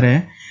ಏನ್ ಮಾಡ್ತಾರೆ,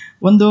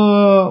 ಒಂದು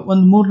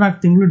 3-4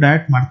 ತಿಂಗಳು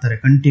ಡಯಟ್ ಮಾಡ್ತಾರೆ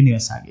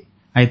ಕಂಟಿನ್ಯೂಸ್ ಆಗಿ,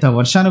 ಆಯ್ತಾ.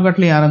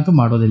 ವರ್ಷಾನುಗಟ್ಲೆ ಯಾರಂತೂ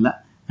ಮಾಡೋದಿಲ್ಲ,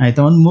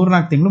 ಆಯ್ತಾ.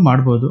 3-4 ತಿಂಗಳು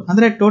ಮಾಡ್ಬೋದು.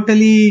 ಅಂದ್ರೆ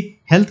totally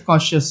health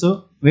conscious,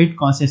 weight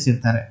conscious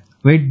ಇರ್ತಾರೆ.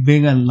 ವೆಯ್ಟ್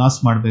ಬೇಗ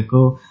ಲಾಸ್ ಮಾಡಬೇಕು,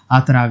 ಆ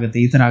ಥರ ಆಗುತ್ತೆ,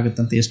 ಈ ಥರ ಆಗುತ್ತೆ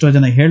ಅಂತ ಎಷ್ಟೋ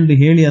ಜನ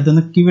ಹೇಳಿ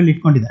ಅದನ್ನು ಕಿವಿಯಲ್ಲಿ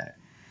ಇಟ್ಕೊಂಡಿದ್ದಾರೆ.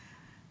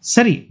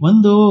 ಸರಿ,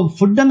 ಒಂದು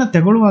ಫುಡ್ಡನ್ನು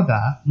ತಗೊಳ್ಳುವಾಗ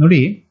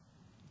ನೋಡಿ,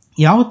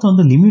 ಯಾವತ್ತೂ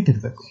ಒಂದು ಲಿಮಿಟ್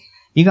ಇರಬೇಕು.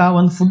 ಈಗ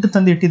ಒಂದು ಫುಡ್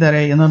ತಂದು ಇಟ್ಟಿದ್ದಾರೆ,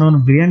 ಏನೋ ಒಂದು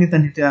ಬಿರಿಯಾನಿ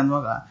ತಂದಿಟ್ಟಿದ್ದಾರೆ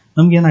ಅನ್ನುವಾಗ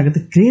ನಮ್ಗೆ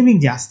ಏನಾಗುತ್ತೆ,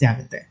 ಕ್ರೇವಿಂಗ್ ಜಾಸ್ತಿ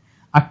ಆಗುತ್ತೆ.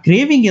 ಆ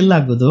ಕ್ರೇವಿಂಗ್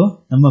ಎಲ್ಲಾಗೋದು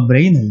ನಮ್ಮ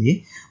ಬ್ರೈನಲ್ಲಿ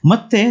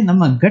ಮತ್ತೆ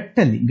ನಮ್ಮ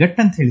ಗಟ್ಟಲ್ಲಿ. ಗಟ್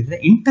ಅಂತ ಹೇಳಿದ್ರೆ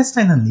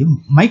ಇಂಟೆಸ್ಟೈನಲ್ಲಿ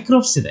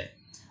ಮೈಕ್ರೋಬ್ಸ್ ಇದೆ.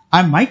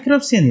 ಆ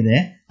ಮೈಕ್ರೋಬ್ಸ್ ಏನಿದೆ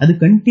ಅದು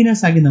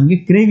ಕಂಟಿನ್ಯೂಸ್ ಆಗಿ ನಮಗೆ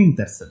ಕ್ರೇವಿಂಗ್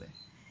ತರಿಸ್ತದೆ.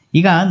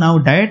 ಈಗ ನಾವು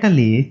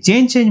ಡಯಟಲ್ಲಿ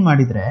ಚೇಂಜ್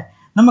ಮಾಡಿದರೆ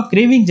ನಮ್ಮ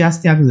ಕ್ರೇವಿಂಗ್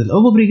ಜಾಸ್ತಿ ಆಗೋದಿಲ್ಲ.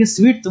 ಒಬ್ಬೊಬ್ಬರಿಗೆ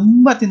ಸ್ವೀಟ್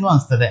ತುಂಬ ತಿನ್ನುವ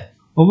ಅನಿಸ್ತದೆ,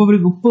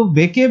 ಒಬ್ಬೊಬ್ರಿಗೆ ಉಪ್ಪು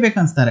ಬೇಕೇ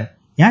ಬೇಕನ್ನಿಸ್ತಾರೆ.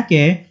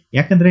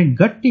 ಯಾಕಂದ್ರೆ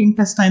ಗಟ್ಟಿ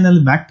ಇಂಟೆಸ್ಟೈನಲ್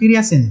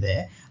ಬ್ಯಾಕ್ಟೀರಿಯಾಸ್ ಏನಿದೆ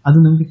ಅದು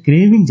ನಮಗೆ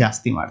ಕ್ರೇವಿಂಗ್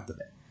ಜಾಸ್ತಿ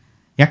ಮಾಡ್ತದೆ.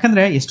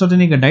 ಯಾಕಂದ್ರೆ ಎಷ್ಟೋ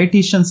ಜನ ಈಗ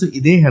ಡಯಟಿಷಿಯನ್ಸ್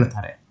ಇದೇ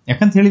ಹೇಳ್ತಾರೆ.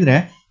 ಯಾಕಂತ ಹೇಳಿದ್ರೆ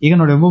ಈಗ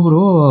ನೋಡಿ,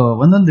 ಒಬ್ಬೊಬ್ರು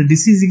ಒಂದೊಂದು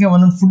ಡಿಸೀಸಿಗೆ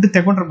ಒಂದೊಂದು ಫುಡ್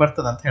ತಗೊಂಡ್ರೆ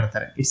ಬರ್ತದೆ ಅಂತ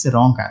ಹೇಳ್ತಾರೆ. ಇಟ್ಸ್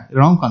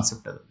ರಾಂಗ್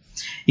ಕಾನ್ಸೆಪ್ಟ್ ಅದು.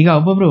 ಈಗ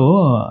ಒಬ್ಬೊಬ್ರು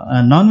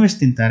ನಾನ್ ವೆಜ್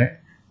ತಿಂತಾರೆ,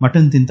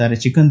 ಮಟನ್ ತಿಂತಾರೆ,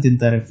 ಚಿಕನ್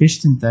ತಿಂತಾರೆ, ಫಿಶ್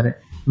ತಿಂತಾರೆ,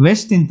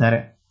 ವೆಜ್ ತಿಂತಾರೆ,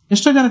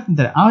 ಎಷ್ಟೋ ಜನ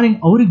ತಿಂತಾರೆ.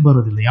 ಅವ್ರಿಗೆ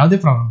ಬರೋದಿಲ್ಲ, ಯಾವುದೇ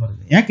ಪ್ರಾಬ್ಲಮ್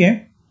ಬರೋದಿಲ್ಲ. ಯಾಕೆ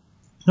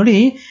ನೋಡಿ,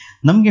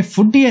 ನಮಗೆ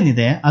ಫುಡ್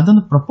ಏನಿದೆ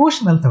ಅದನ್ನು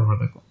ಪ್ರಪೋರ್ಷನಲ್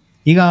ತಗೊಳ್ಬೇಕು.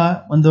 ಈಗ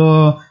ಒಂದು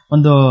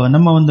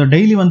ನಮ್ಮ ಒಂದು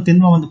ಡೈಲಿ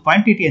ತಿನ್ನುವ ಒಂದು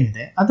ಕ್ವಾಂಟಿಟಿ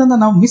ಏನಿದೆ ಅದನ್ನು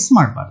ನಾವು ಮಿಸ್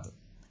ಮಾಡಬಾರ್ದು.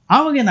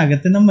 ಆವಾಗ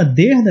ಏನಾಗುತ್ತೆ, ನಮ್ಮ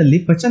ದೇಹದಲ್ಲಿ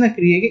ಪಚನ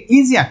ಕ್ರಿಯೆಗೆ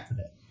ಈಸಿ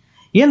ಆಗ್ತದೆ.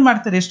 ಏನು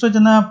ಮಾಡ್ತಾರೆ, ಎಷ್ಟೋ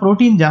ಜನ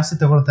ಪ್ರೋಟೀನ್ ಜಾಸ್ತಿ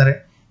ತಗೊಳ್ತಾರೆ,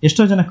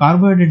 ಎಷ್ಟೋ ಜನ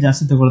ಕಾರ್ಬೋಹೈಡ್ರೇಟ್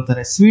ಜಾಸ್ತಿ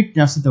ತಗೊಳ್ತಾರೆ, ಸ್ವೀಟ್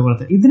ಜಾಸ್ತಿ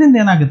ತಗೊಳ್ತಾರೆ. ಇದರಿಂದ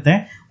ಏನಾಗುತ್ತೆ,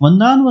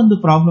 ಒಂದಾನೊಂದು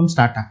ಪ್ರಾಬ್ಲಮ್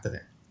ಸ್ಟಾರ್ಟ್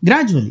ಆಗ್ತದೆ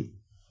ಗ್ರ್ಯಾಜುವಲಿ.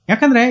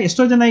 ಯಾಕಂದ್ರೆ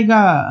ಎಷ್ಟೋ ಜನ ಈಗ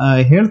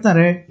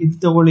ಹೇಳ್ತಾರೆ, ಇದು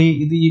ತಗೊಳ್ಳಿ,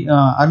 ಇದು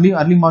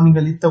ಅರ್ಲಿ ಮಾರ್ನಿಂಗ್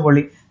ಅಲ್ಲಿ ಇದು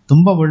ತಗೊಳ್ಳಿ,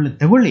 ತುಂಬಾ ಒಳ್ಳೆ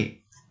ತಗೊಳ್ಳಿ.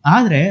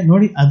 ಆದ್ರೆ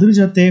ನೋಡಿ, ಅದ್ರ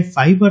ಜೊತೆ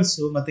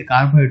ಫೈಬರ್ಸು ಮತ್ತೆ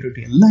ಕಾರ್ಬೋಹೈಡ್ರೇಟ್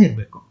ಎಲ್ಲ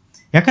ಇರಬೇಕು.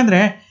 ಯಾಕಂದ್ರೆ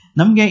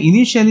ನಮ್ಗೆ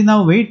ಇನಿಷಿಯಲಿ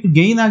ನಾವು ವೆಯ್ಟ್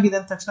ಗೈನ್ ಆಗಿದೆ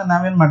ಅಂದ ತಕ್ಷಣ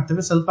ನಾವೇನ್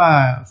ಮಾಡ್ತೇವೆ, ಸ್ವಲ್ಪ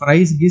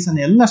ರೈಸ್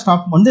ಗೀಸನ್ನು ಎಲ್ಲ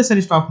ಒಂದೇ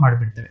ಸರಿ ಸ್ಟಾಪ್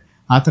ಮಾಡಿಬಿಡ್ತೇವೆ.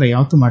 ಆ ಥರ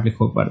ಯಾವತ್ತೂ ಮಾಡ್ಲಿಕ್ಕೆ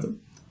ಹೋಗ್ಬಾರ್ದು.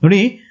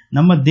 ನೋಡಿ,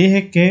 ನಮ್ಮ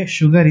ದೇಹಕ್ಕೆ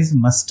ಶುಗರ್ ಇಸ್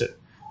ಮಸ್ಟ್.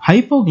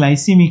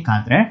 ಹೈಪೋಗ್ಲೈಸಿಮಿಕ್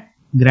ಆದ್ರೆ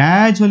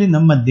ಗ್ರ್ಯಾಜುವಲಿ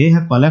ನಮ್ಮ ದೇಹ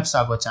ಕೊಲ್ಯಾಪ್ಸ್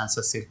ಆಗೋ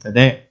ಚಾನ್ಸಸ್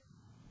ಇರ್ತದೆ.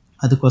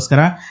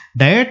 ಅದಕ್ಕೋಸ್ಕರ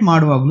ಡಯಟ್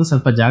ಮಾಡುವಾಗಲೂ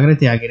ಸ್ವಲ್ಪ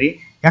ಜಾಗೃತಿ ಆಗಿರಿ.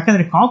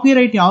 ಯಾಕಂದ್ರೆ ಕಾಪಿ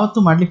ರೈಟ್ ಯಾವತ್ತೂ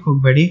ಮಾಡ್ಲಿಕ್ಕೆ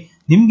ಹೋಗಬೇಡಿ.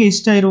 ನಿಮ್ಗೆ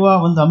ಇಷ್ಟ ಇರುವ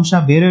ಒಂದು ಅಂಶ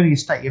ಬೇರೆಯವ್ರಿಗೆ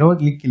ಇಷ್ಟ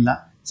ಇರೋಗ್ಲಿಕ್ಕಿಲ್ಲ.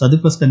 ಸೊ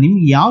ಅದಕ್ಕೋಸ್ಕರ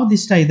ನಿಮ್ಗೆ ಯಾವ್ದು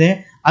ಇಷ್ಟ ಇದೆ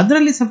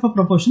ಅದರಲ್ಲಿ ಸ್ವಲ್ಪ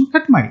ಪ್ರಪೋರ್ಷನ್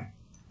ಕಟ್ ಮಾಡಿ,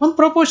 ಒಂದು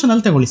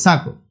ಪ್ರಪೋರ್ಷನಲ್ಲಿ ತಗೊಳ್ಳಿ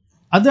ಸಾಕು.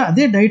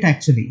 ಅದೇ ಡಯಟ್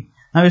ಆಕ್ಚುಲಿ.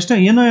 ನಾವೆಷ್ಟೋ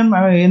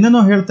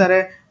ಏನೇನೋ ಹೇಳ್ತಾರೆ,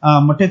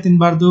 ಮೊಟ್ಟೆ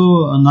ತಿನ್ನಬಾರ್ದು,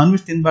 ನಾನ್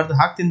ವೆಜ್ ತಿನ್ನಬಾರ್ದು,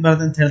 ಹಾಕಿ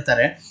ತಿನ್ನಬಾರ್ದು ಅಂತ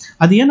ಹೇಳ್ತಾರೆ.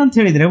 ಅದು ಏನಂತ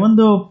ಹೇಳಿದ್ರೆ,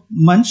 ಒಂದು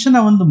ಮನುಷ್ಯನ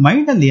ಒಂದು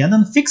ಮೈಂಡಲ್ಲಿ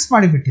ಅದನ್ನು ಫಿಕ್ಸ್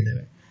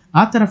ಮಾಡಿಬಿಟ್ಟಿದ್ದೇವೆ.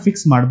 ಆ ಥರ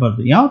ಫಿಕ್ಸ್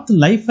ಮಾಡಬಾರ್ದು. ಯಾವತ್ತು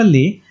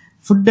ಲೈಫಲ್ಲಿ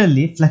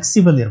ಫುಡ್ಡಲ್ಲಿ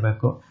ಫ್ಲೆಕ್ಸಿಬಲ್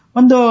ಇರಬೇಕು.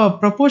 ಒಂದು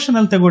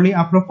ಪ್ರಪೋರ್ಷನಲ್ಲಿ ತಗೊಳ್ಳಿ.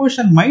 ಆ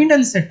ಪ್ರಪೋರ್ಷನ್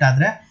ಮೈಂಡಲ್ಲಿ ಸೆಟ್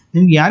ಆದರೆ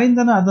ನಿಮ್ಗೆ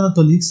ಯಾರಿಂದನೂ ಅದನ್ನು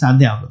ತೊಲಿಕ್ಕೆ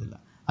ಸಾಧ್ಯ ಆಗೋದಿಲ್ಲ.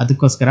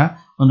 ಅದಕ್ಕೋಸ್ಕರ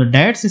ಒಂದು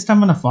ಡಯಟ್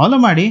ಸಿಸ್ಟಮನ್ನು ಫಾಲೋ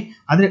ಮಾಡಿ,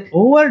 ಆದರೆ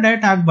ಓವರ್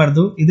ಡಯಟ್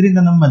ಆಗಬಾರ್ದು. ಇದರಿಂದ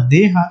ನಮ್ಮ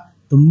ದೇಹ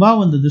ತುಂಬ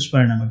ಒಂದು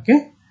ದುಷ್ಪರಿಣಾಮಕ್ಕೆ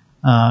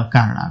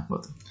ಕಾರಣ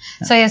ಆಗ್ಬೋದು.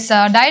 ಸೊ ಎಸ್,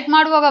 ಡಯಟ್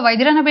ಮಾಡುವಾಗ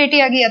ವೈದ್ಯರನ್ನ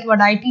ಭೇಟಿಯಾಗಿ ಅಥವಾ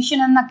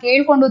ಡಯಟಿಷಿಯನ್ ಅನ್ನ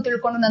ಕೇಳ್ಕೊಂಡು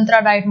ತಿಳ್ಕೊಂಡು ನಂತರ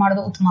ಡಯಟ್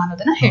ಮಾಡೋದು ಉತ್ತಮ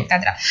ಅನ್ನೋದನ್ನ ಹೇಳ್ತಾ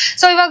ಇದ್ರ.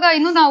 ಸೊ ಇವಾಗ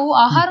ಇನ್ನು ನಾವು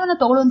ಆಹಾರವನ್ನ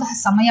ತಗೊಳ್ಳುವಂತಹ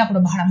ಸಮಯ ಕೂಡ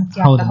ಬಹಳ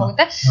ಮುಖ್ಯ ಆಗ್ತಾ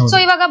ಹೋಗುತ್ತೆ. ಸೊ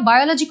ಇವಾಗ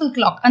ಬಯೋಲಾಜಿಕಲ್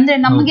ಕ್ಲಾಕ್ ಅಂದ್ರೆ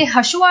ನಮಗೆ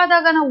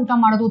ಹಸುವಾದಾಗ ನಾವು ಊಟ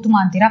ಮಾಡೋದು ಉತ್ತಮ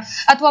ಅಂತೀರಾ,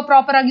 ಅಥವಾ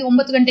ಪ್ರಾಪರ್ ಆಗಿ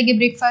 9 ಗಂಟೆಗೆ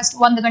ಬ್ರೇಕ್ಫಾಸ್ಟ್,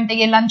 1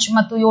 ಗಂಟೆಗೆ ಲಂಚ್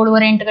ಮತ್ತು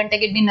 7:30-8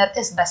 ಗಂಟೆಗೆ ಡಿನ್ನರ್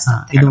ಇಸ್ ಬೆಸ್ಟ್?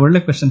 ಇದು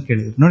ಒಳ್ಳೆ ಕ್ವೆಶ್ಚನ್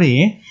ಕೇಳಿದ್ರಿ. ನೋಡಿ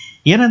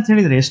ಏನಂತ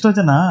ಹೇಳಿದ್ರೆ, ಎಷ್ಟೋ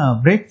ಜನ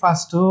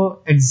ಬ್ರೇಕ್ಫಾಸ್ಟ್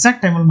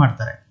ಎಕ್ಸಾಕ್ಟ್ ಟೈಮಲ್ಲಿ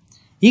ಮಾಡ್ತಾರೆ.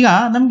 ಈಗ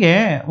ನಮಗೆ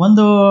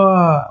ಒಂದು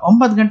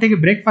 9 ಗಂಟೆಗೆ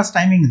ಬ್ರೇಕ್ಫಾಸ್ಟ್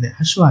ಟೈಮಿಂಗ್ ಇದೆ,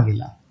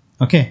 ಹಸಿವಾಗಿಲ್ಲ.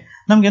 ಓಕೆ,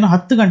 ನಮ್ಗೇನೋ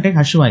 10 ಗಂಟೆಗೆ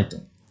ಹಸಿವಾಯ್ತು.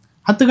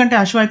 10 ಗಂಟೆ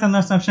ಹಸಿವಾಯ್ತು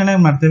ಅನ್ನೋ ತಕ್ಷಣ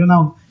ಏನು ಮಾಡ್ತೇವೆ,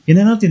 ನಾವು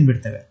ಏನೇನೋ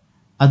ತಿಂದ್ಬಿಡ್ತೇವೆ.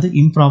 ಅದು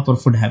ಇಂಪ್ರಾಪರ್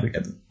ಫುಡ್ ಹ್ಯಾಬಿಟ್.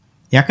 ಅದು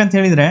ಯಾಕಂತ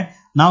ಹೇಳಿದ್ರೆ,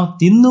 ನಾವು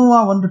ತಿನ್ನುವ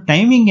ಒಂದು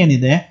ಟೈಮಿಂಗ್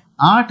ಏನಿದೆ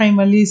ಆ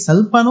ಟೈಮಲ್ಲಿ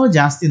ಸ್ವಲ್ಪನೋ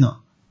ಜಾಸ್ತಿನೋ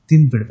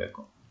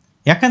ತಿಂದ್ಬಿಡ್ಬೇಕು.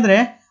 ಯಾಕಂದ್ರೆ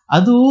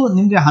ಅದು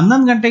ನಿಮ್ಗೆ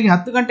 11 ಗಂಟೆಗೆ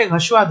 10 ಗಂಟೆಗೆ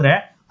ಹಸಿವಾದ್ರೆ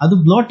ಅದು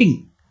ಬ್ಲೋಟಿಂಗ್,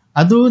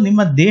 ಅದು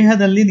ನಿಮ್ಮ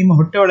ದೇಹದಲ್ಲಿ ನಿಮ್ಮ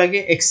ಹೊಟ್ಟೆ ಒಳಗೆ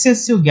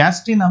ಎಕ್ಸೆಸಿವ್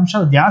ಗ್ಯಾಸ್ಟ್ರಿನ್ ಅಂಶ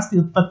ಜಾಸ್ತಿ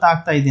ಉತ್ಪತ್ತಿ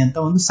ಆಗ್ತಾ ಇದೆ ಅಂತ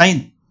ಒಂದು ಸೈನ್.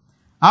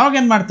 ಆವಾಗ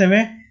ಏನ್ ಮಾಡ್ತೇವೆ,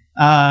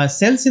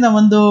 ಸೆಲ್ಸಿನ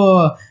ಒಂದು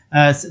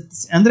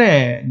ಅಂದ್ರೆ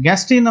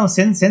ಗ್ಯಾಸ್ಟ್ರಿನ್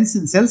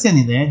ಸೆಲ್ಸ್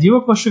ಏನಿದೆ,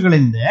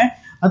 ಜೀವಕೋಶಗಳೇನಿದೆ,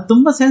 ಅದು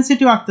ತುಂಬಾ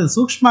ಸೆನ್ಸಿಟಿವ್ ಆಗ್ತದೆ,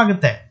 ಸೂಕ್ಷ್ಮ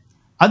ಆಗುತ್ತೆ.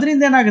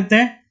 ಅದರಿಂದ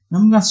ಏನಾಗುತ್ತೆ,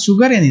 ನಮ್ಗೆ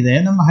ಶುಗರ್ ಏನಿದೆ,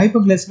 ನಮ್ಮ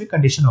ಹೈಪೋಗ್ಲೈಸೆಮಿಕ್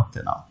ಕಂಡೀಷನ್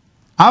ಹೋಗ್ತೇವೆ ನಾವು.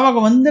 ಆವಾಗ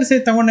ಒಂದೇ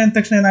ಸರಿ ತಗೊಂಡೆ ಅಂದ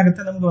ತಕ್ಷಣ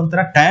ಏನಾಗುತ್ತೆ, ನಮ್ಗೆ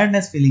ಒಂಥರ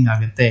ಟಯರ್ಡ್ನೆಸ್ ಫೀಲಿಂಗ್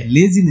ಆಗುತ್ತೆ,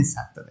 ಲೇಜಿನೆಸ್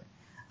ಆಗ್ತದೆ.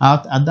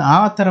 ಆ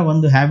ಥರ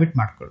ಒಂದು ಹ್ಯಾಬಿಟ್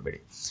ಮಾಡ್ಕೊಳ್ಬೇಡಿ.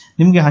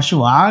 ನಿಮಗೆ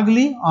ಹಸಿವು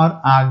ಆಗಲಿ ಆರ್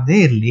ಆಗದೆ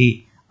ಇರಲಿ,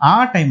 ಆ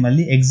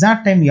ಟೈಮಲ್ಲಿ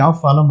ಎಕ್ಸಾಕ್ಟ್ ಟೈಮ್ ಯಾವ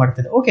ಫಾಲೋ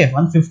ಮಾಡ್ತಿದೆ, ಓಕೆ,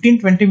 ಒಂದು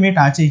 15-20 ಮಿನಿಟ್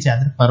ಆಚೆ ಈಚೆ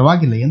ಆದರೆ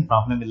ಪರವಾಗಿಲ್ಲ, ಏನು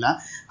ಪ್ರಾಬ್ಲಮ್ ಇಲ್ಲ.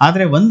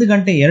 ಆದರೆ 1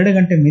 ಗಂಟೆ 2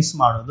 ಗಂಟೆ ಮಿಸ್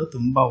ಮಾಡೋದು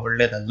ತುಂಬ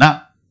ಒಳ್ಳೇದಲ್ಲ.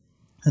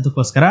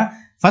 ಅದಕ್ಕೋಸ್ಕರ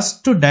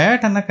ಫಸ್ಟ್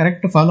ಡಯಟ್ ಅನ್ನ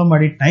ಕರೆಕ್ಟ್ ಫಾಲೋ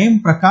ಮಾಡಿ, ಟೈಮ್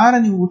ಪ್ರಕಾರ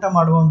ನೀವು ಊಟ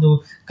ಮಾಡುವ ಒಂದು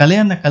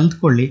ಕಲೆಯನ್ನು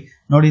ಕಲ್ತ್ಕೊಳ್ಳಿ.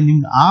 ನೋಡಿ,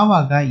 ನಿಮ್ಗೆ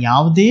ಆವಾಗ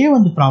ಯಾವುದೇ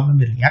ಒಂದು ಪ್ರಾಬ್ಲಮ್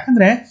ಇರಲಿ.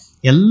 ಯಾಕಂದ್ರೆ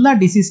ಎಲ್ಲ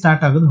ಡಿಸೀಸ್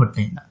ಸ್ಟಾರ್ಟ್ ಆಗೋದು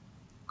ಹೊಟ್ಟೆಯಿಂದ.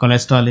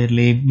 ಕೊಲೆಸ್ಟ್ರಾಲ್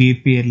ಇರಲಿ,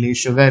 BP ಇರಲಿ,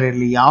 ಶುಗರ್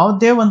ಇರಲಿ,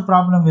 ಯಾವುದೇ ಒಂದು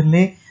ಪ್ರಾಬ್ಲಮ್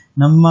ಇರಲಿ,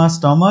 ನಮ್ಮ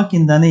ಸ್ಟಮಕ್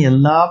ಇಂದಾನೆ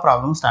ಎಲ್ಲಾ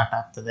ಪ್ರಾಬ್ಲಮ್ ಸ್ಟಾರ್ಟ್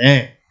ಆಗ್ತದೆ.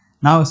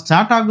 ನಾವು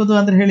ಸ್ಟಾರ್ಟ್ ಆಗೋದು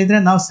ಅಂದ್ರೆ ಹೇಳಿದ್ರೆ,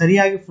 ನಾವು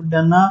ಸರಿಯಾಗಿ ಫುಡ್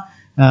ಅನ್ನ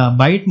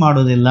ಬೈಟ್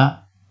ಮಾಡೋದಿಲ್ಲ,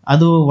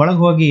 ಅದು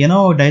ಒಳಗೆ ಹೋಗಿ ಏನೋ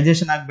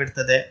ಡೈಜೆಷನ್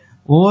ಆಗಿಬಿಡ್ತದೆ,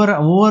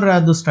 ಓವರ್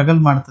ಅದು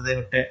ಸ್ಟ್ರಗಲ್ ಮಾಡ್ತದೆ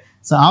ಹೊಟ್ಟೆ.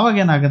 ಸೊ ಆವಾಗ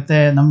ಏನಾಗುತ್ತೆ,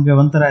 ನಮ್ಗೆ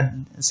ಒಂಥರ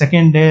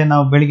ಸೆಕೆಂಡ್ ಡೇ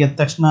ನಾವು ಬೆಳಿಗ್ಗೆ ಎದ್ದ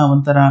ತಕ್ಷಣ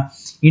ಒಂಥರ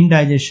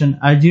ಇಂಡೈಜೆಷನ್,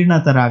 ಅಜೀರ್ಣ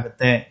ತರ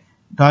ಆಗುತ್ತೆ,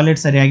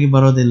 ಟಾಯ್ಲೆಟ್ ಸರಿಯಾಗಿ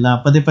ಬರೋದಿಲ್ಲ,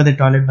 ಪದೇ ಪದೇ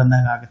ಟಾಯ್ಲೆಟ್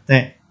ಬಂದಾಗ ಆಗುತ್ತೆ,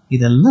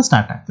 ಇದೆಲ್ಲ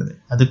ಸ್ಟಾರ್ಟ್ ಆಗ್ತದೆ.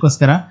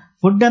 ಅದಕ್ಕೋಸ್ಕರ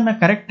ಫುಡ್ ಅನ್ನ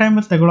ಕರೆಕ್ಟ್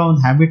ಟೈಮಲ್ಲಿ ತಗೊಳ್ಳೋ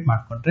ಒಂದು ಹ್ಯಾಬಿಟ್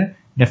ಮಾಡ್ಕೊಂಡ್ರೆ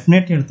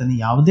ಡೆಫಿನೆಟ್ ಹೇಳ್ತಾನೆ,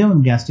 ಯಾವುದೇ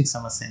ಒಂದು ಗ್ಯಾಸ್ಟ್ರಿಕ್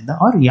ಸಮಸ್ಯೆಯಿಂದ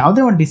ಆರ್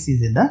ಯಾವುದೇ ಒಂದು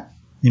ಡಿಸೀಸ್ ಇಂದ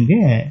ನಿಮಗೆ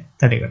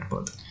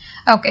ತಡೆಗಟ್ಟಬಹುದು.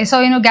 ಓಕೆ, ಸೊ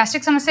ಇನ್ನು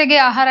ಗ್ಯಾಸ್ಟ್ರಿಕ್ ಸಮಸ್ಯೆಗೆ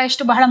ಆಹಾರ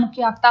ಎಷ್ಟು ಬಹಳ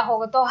ಮುಖ್ಯ ಆಗ್ತಾ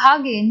ಹೋಗುತ್ತೋ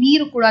ಹಾಗೆ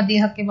ನೀರು ಕೂಡ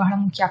ದೇಹಕ್ಕೆ ಬಹಳ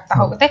ಮುಖ್ಯ ಆಗ್ತಾ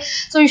ಹೋಗುತ್ತೆ.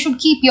 So you should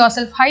keep your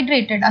self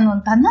hydrated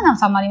ಅನ್ನುವಂತಹನ್ನ ನಾವು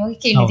ಸಾಮಾನ್ಯವಾಗಿ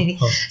ಕೇಳಿದ್ದೀವಿ.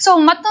 ಸೊ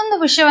ಮತ್ತೊಂದು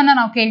ವಿಷಯವನ್ನ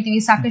ನಾವು ಕೇಳ್ತೀವಿ,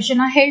 ಸಾಕಷ್ಟು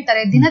ಜನ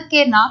ಹೇಳ್ತಾರೆ ದಿನಕ್ಕೆ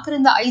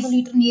 4-5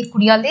 ಲೀಟರ್ ನೀರು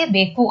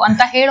ಕುಡಿಯಲೇಬೇಕು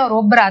ಅಂತ ಹೇಳೋರು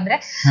ಒಬ್ಬರಾದ್ರೆ,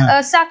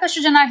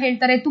 ಸಾಕಷ್ಟು ಜನ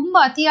ಹೇಳ್ತಾರೆ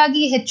ತುಂಬಾ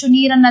ಅತಿಯಾಗಿ ಹೆಚ್ಚು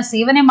ನೀರನ್ನ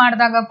ಸೇವನೆ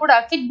ಮಾಡಿದಾಗ ಕೂಡ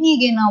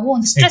ಕಿಡ್ನಿಗೆ ನಾವು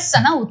ಒಂದು ಸ್ಟ್ರೆಸ್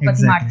ಅನ್ನ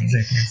ಉತ್ಪತ್ತಿ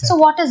ಮಾಡ್ತೀವಿ. ಸೊ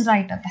ವಾಟ್ ಇಸ್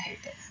ರೈಟ್ ಅಂತ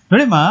ಹೇಳ್ತೇವೆ.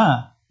 ನೋಡಿಮ್ಮ,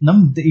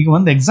 ನಮ್ದು ಈಗ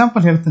ಒಂದು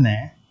ಎಕ್ಸಾಂಪಲ್ ಹೇಳ್ತೇನೆ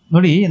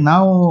ನೋಡಿ.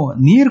 ನಾವು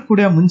ನೀರು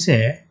ಕುಡಿಯೋ ಮುಂಚೆ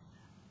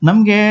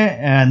ನಮಗೆ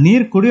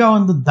ನೀರು ಕುಡಿಯೋ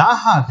ಒಂದು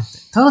ದಾಹ ಆಗುತ್ತೆ,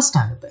 ಥರ್ಸ್ಟ್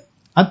ಆಗುತ್ತೆ.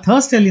 ಆ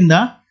ಥರ್ಸ್ಟ್ ಎಲ್ಲಿಂದ,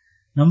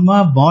 ನಮ್ಮ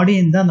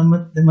ಬಾಡಿಯಿಂದ,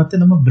 ಮತ್ತೆ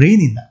ನಮ್ಮ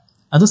ಬ್ರೈನ್ ಇಂದ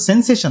ಅದು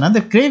ಸೆನ್ಸೇಷನ್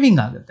ಅಂದ್ರೆ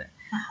ಕ್ರೇವಿಂಗ್ ಆಗುತ್ತೆ.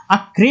 ಆ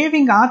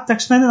ಕ್ರೇವಿಂಗ್ ಆದ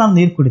ತಕ್ಷಣ ನಾವು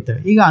ನೀರು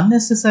ಕುಡಿತೇವೆ. ಈಗ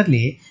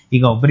ಅನ್ನೆಸೆಸರ್ಲಿ,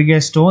 ಈಗ ಒಬ್ಬರಿಗೆ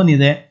ಸ್ಟೋನ್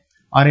ಇದೆ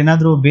ಅವ್ರ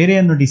ಏನಾದ್ರು ಬೇರೆ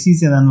ಏನೋ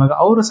ಡಿಸೀಸ್ ಇದೆ ಅನ್ನುವಾಗ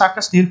ಅವರು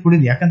ಸಾಕಷ್ಟು ನೀರು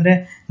ಕುಡಿದು, ಯಾಕಂದ್ರೆ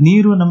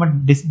ನೀರು ನಮ್ಮ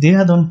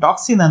ದೇಹದ ಒಂದು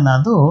ಟಾಕ್ಸಿನ್ ಅನ್ನ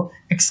ಅದು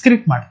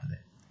ಎಕ್ಸ್ಕ್ರೀಟ್ ಮಾಡ್ತದೆ.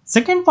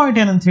 ಸೆಕೆಂಡ್ ಪಾಯಿಂಟ್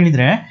ಏನಂತ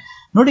ಹೇಳಿದ್ರೆ,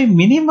 ನೋಡಿ,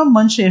 ಮಿನಿಮಮ್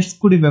ಮನುಷ್ಯ ಎಷ್ಟು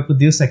ಕುಡಿಬೇಕು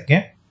ದಿವಸಕ್ಕೆ,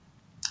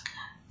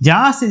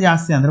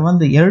 ಜಾಸ್ತಿ ಅಂದ್ರೆ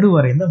ಒಂದು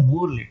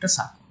 2.5-3 ಲೀಟರ್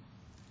ಸಾಕು.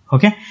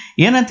 ಓಕೆ,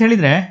 ಏನಂತ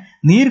ಹೇಳಿದ್ರೆ,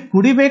 ನೀರು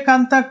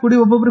ಕುಡಿಬೇಕಂತ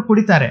ಒಬ್ಬೊಬ್ರು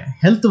ಕುಡಿತಾರೆ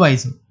ಹೆಲ್ತ್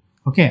ವೈಸ್.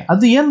 ಓಕೆ,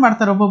 ಅದು ಏನ್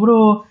ಮಾಡ್ತಾರೆ, ಒಬ್ಬೊಬ್ರು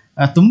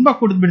ತುಂಬಾ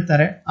ಕುಡಿದು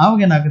ಬಿಡ್ತಾರೆ.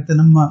 ಆವಾಗ ಏನಾಗುತ್ತೆ,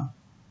 ನಮ್ಮ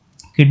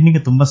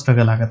ಕಿಡ್ನಿಗೆ ತುಂಬಾ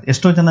ಸ್ಟ್ರಗಲ್ ಆಗುತ್ತೆ.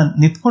 ಎಷ್ಟೋ ಜನ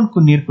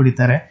ನಿಂತ್ಕೊಂಡು ನೀರು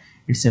ಕುಡಿತಾರೆ.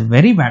 It's A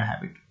very bad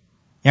habit.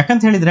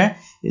 ಯಾಕಂತ ಹೇಳಿದ್ರೆ,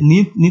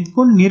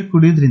 ನಿಂತ್ಕೊಂಡು ನೀರು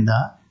ಕುಡಿಯೋದ್ರಿಂದ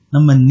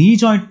ನಮ್ಮ ನೀ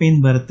ಜಾಯಿಂಟ್ ಪೇನ್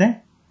ಬರುತ್ತೆ,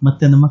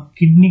 ಮತ್ತೆ ನಮ್ಮ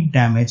ಕಿಡ್ನಿಗೆ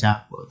ಡ್ಯಾಮೇಜ್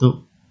ಆಗ್ಬೋದು.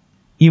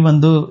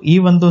 ಈ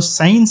ಒಂದು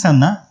ಸೈನ್ಸ್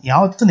ಅನ್ನ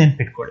ಯಾವತ್ತೂ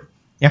ನೆನ್ಪಿಟ್ಕೊಳ್ಳಿ.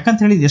 ಯಾಕಂತ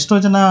ಹೇಳಿದ್ರೆ, ಎಷ್ಟೋ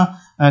ಜನ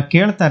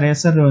ಕೇಳ್ತಾರೆ,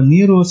 ಸರ್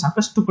ನೀರು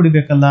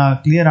ಕುಡಿಬೇಕಲ್ಲ,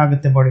 ಕ್ಲಿಯರ್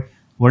ಆಗುತ್ತೆ ಬಾಡಿ.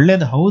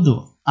 ಒಳ್ಳೇದು ಹೌದು,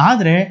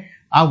 ಆದ್ರೆ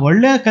ಆ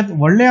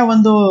ಒಳ್ಳೆಯ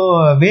ಒಂದು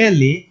ವೇ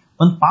ಅಲ್ಲಿ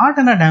ಒಂದು ಪಾರ್ಟ್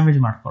ಅನ್ನ ಡ್ಯಾಮೇಜ್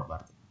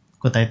ಮಾಡ್ಕೊಳ್ಬಾರ್ದು.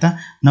 ಗೊತ್ತಾಯ್ತಾ?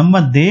 ನಮ್ಮ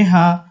ದೇಹ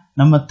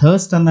ನಮ್ಮ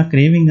ಥರ್ಸ್ಟ್ ಅನ್ನ,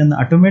 ಕ್ರೇವಿಂಗ್ ಅನ್ನ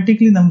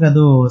ಆಟೋಮೆಟಿಕ್ಲಿ ನಮ್ಗೆ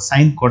ಅದು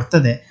ಸೈನ್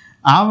ಕೊಡ್ತದೆ.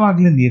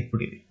 ಆವಾಗಲೇ ನೀರು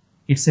ಕುಡೀರಿ.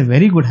 It's A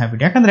very good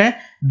habit. ಯಾಕಂದ್ರೆ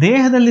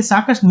ದೇಹದಲ್ಲಿ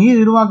ಸಾಕಷ್ಟು ನೀರು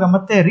ಇರುವಾಗ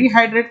ಮತ್ತೆ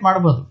ರೀಹೈಡ್ರೇಟ್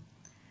ಮಾಡ್ಬೋದು.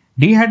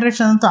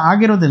 ಡಿಹೈಡ್ರೇಷನ್ ಅಂತೂ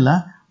ಆಗಿರೋದಿಲ್ಲ.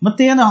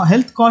 ಮತ್ತೆ ಏನೋ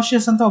ಹೆಲ್ತ್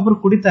ಕಾನ್ಶಿಯಸ್ ಅಂತ ಒಬ್ರು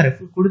ಕುಡಿತಾರೆ,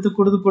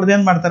 ಕುಡಿದು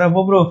ಏನ್ ಮಾಡ್ತಾರೆ,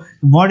 ಒಬ್ಬೊಬ್ರು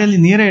ಬಾಡಿಯಲ್ಲಿ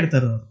ನೀರೇ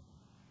ಇಡ್ತಾರೆ.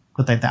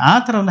 ಗೊತ್ತಾಯ್ತಾ? ಆ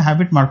ತರ ಒಂದು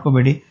ಹ್ಯಾಬಿಟ್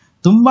ಮಾಡ್ಕೋಬೇಡಿ.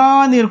 ತುಂಬಾ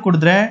ನೀರು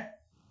ಕುಡಿದ್ರೆ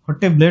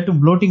ಹೊಟ್ಟೆ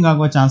ಬ್ಲೋಟಿಂಗ್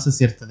ಆಗುವ ಚಾನ್ಸಸ್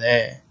ಇರ್ತದೆ,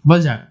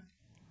 ಬಲ್ಜಾಗ.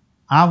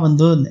 ಆ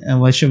ಒಂದು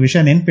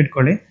ವಿಷಯ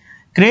ನೆನ್ಪಿಟ್ಕೊಳ್ಳಿ.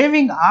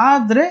 ಕ್ರೇವಿಂಗ್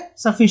ಆದ್ರೆ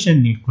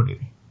ಸಫಿಷಿಯಂಟ್ ನೀರು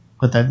ಕುಡೀರಿ.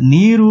 ಗೊತ್ತಾಯ್ತು?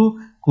 ನೀರು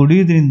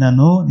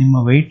ಕುಡಿಯೋದ್ರಿಂದನೂ ನಿಮ್ಮ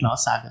ವೆಯ್ಟ್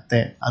ಲಾಸ್ ಆಗುತ್ತೆ.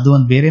 ಅದು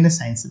ಒಂದು ಬೇರೆನೇ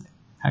ಸೈನ್ಸ್ ಇದೆ.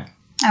 ಹಾಗೆ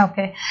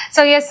ಓಕೆ,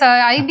 ಸೊ ಎಸ್,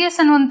 IBS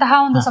ಅನ್ನುವಂತಹ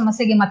ಒಂದು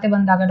ಸಮಸ್ಯೆಗೆ ಮತ್ತೆ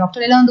ಬಂದಾಗ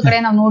ಡಾಕ್ಟರ್, ಎಲ್ಲ ಒಂದು ಕಡೆ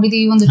ನಾವು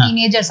ನೋಡಿದೀವಿ, ಒಂದು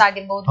ಟೀನೇಜರ್ಸ್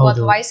ಆಗಿರ್ಬಹುದು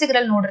ಅಥವಾ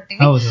ವಯಸ್ಸಿಗರಲ್ಲಿ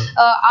ನೋಡಿರ್ತೀವಿ,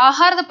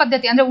 ಆಹಾರದ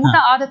ಪದ್ಧತಿ ಅಂದ್ರೆ ಊಟ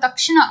ಆದ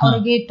ತಕ್ಷಣ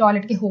ಅವರಿಗೆ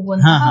ಟಾಯ್ಲೆಟ್ ಗೆ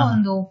ಹೋಗುವಂತಹ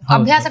ಒಂದು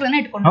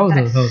ಅಭ್ಯಾಸಗಳನ್ನ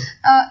ಇಟ್ಕೊಂಡಿರ್ತಾರೆ.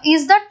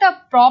 Is that a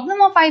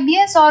problem of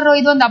IBS R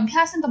ಇದೊಂದು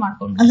ಅಭ್ಯಾಸ ಅಂತ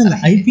ಮಾಡ್ಕೊಂಡು?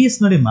 IBS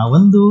ನೋಡಿಮ್ಮ,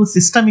 ಒಂದು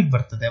ಸಿಸ್ಟಮಿಕ್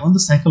ಬರ್ತದೆ,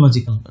 ಒಂದು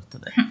ಸೈಕಲಾಜಿಕಲ್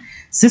ಬರ್ತದೆ.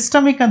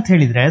 ಸಿಸ್ಟಮಿಕ್ ಅಂತ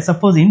ಹೇಳಿದ್ರೆ,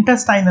 ಸಪೋಸ್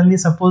ಇಂಟೆಸ್ಟೈನ್ ಅಲ್ಲಿ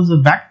ಸಪೋಸ್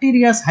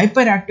ಬ್ಯಾಕ್ಟೀರಿಯಾಸ್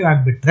ಹೈಪರ್ ಆಕ್ಟಿವ್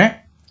ಆಗ್ಬಿಟ್ರೆ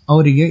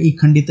ಅವರಿಗೆ ಈ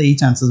ಖಂಡಿತ ಈ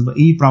ಚಾನ್ಸಸ್,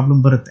 ಈ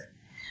ಪ್ರಾಬ್ಲಮ್ ಬರುತ್ತೆ.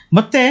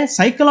 ಮತ್ತೆ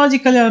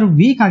ಸೈಕಲಾಜಿಕಲಿ ಅವರು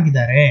ವೀಕ್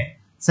ಆಗಿದ್ದಾರೆ,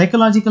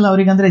 ಸೈಕಲಾಜಿಕಲ್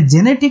ಅವರಿಗೆ ಅಂದ್ರೆ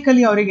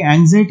ಜೆನೆಟಿಕಲಿ ಅವರಿಗೆ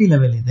ಆಂಗ್ಸೈಟಿ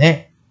ಲೆವೆಲ್ ಇದೆ,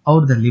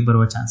 ಅವ್ರದಲ್ಲಿ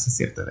ಬರುವ ಚಾನ್ಸಸ್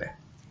ಇರ್ತದೆ.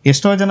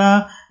 ಎಷ್ಟೋ ಜನ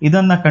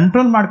ಇದನ್ನ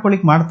ಕಂಟ್ರೋಲ್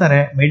ಮಾಡ್ಕೊಳಿಕ್ ಮಾಡ್ತಾರೆ,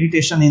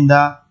 ಮೆಡಿಟೇಷನ್ ಇಂದ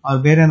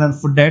ಅವ್ರು ಬೇರೆ ಏನಾದ್ರು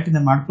ಫುಡ್ ಡಯಟ್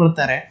ಇಂದ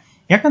ಮಾಡ್ಕೊಳ್ತಾರೆ.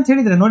 ಯಾಕಂತ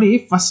ಹೇಳಿದ್ರೆ ನೋಡಿ,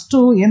 ಫಸ್ಟ್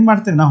ಏನ್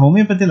ಮಾಡ್ತಾರೆ, ನಾವು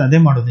ಹೋಮಿಯೋಪತಿಯಲ್ಲಿ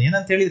ಅದೇ ಮಾಡೋದು.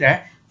 ಏನಂತ ಹೇಳಿದ್ರೆ,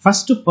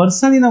 ಫಸ್ಟ್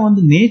ಪರ್ಸನಿನ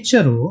ಒಂದು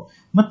ನೇಚರು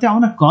ಮತ್ತೆ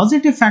ಅವನ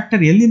ಪಾಸಿಟಿವ್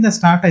ಫ್ಯಾಕ್ಟರ್ ಎಲ್ಲಿಂದ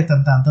ಸ್ಟಾರ್ಟ್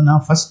ಆಯ್ತಂತ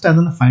ನಾವು ಫಸ್ಟ್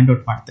ಅದನ್ನ ಫೈಂಡ್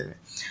ಔಟ್ ಮಾಡ್ತೇವೆ.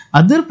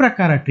 ಅದರ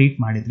ಪ್ರಕಾರ ಟ್ರೀಟ್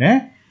ಮಾಡಿದ್ರೆ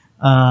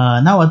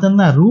ನಾವು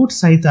ಅದನ್ನ ರೂಟ್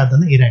ಸಹಿತ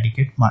ಅದನ್ನು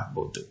ಇರಾಡಿಕೇಟ್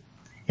ಮಾಡ್ಬೋದು.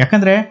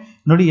 ಯಾಕಂದ್ರೆ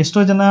ನೋಡಿ,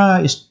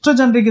 ಎಷ್ಟೋ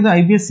ಜನರಿಗೆ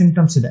IBS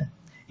ಸಿಂಪ್ಟಮ್ಸ್ ಇದೆ.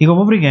 ಈಗ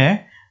ಒಬ್ಬೊಬ್ಬರಿಗೆ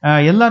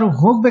ಎಲ್ಲರೂ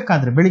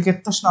ಹೋಗ್ಬೇಕಾದ್ರೆ ಬೆಳಿಗ್ಗೆ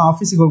ಎದ್ದ ತಕ್ಷಣ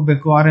ಆಫೀಸಿಗೆ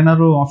ಹೋಗ್ಬೇಕು, ಅವ್ರ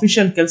ಏನಾದ್ರು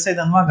ಅಫಿಷಿಯಲ್ ಕೆಲಸ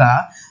ಇದೆ ಅನ್ನುವಾಗ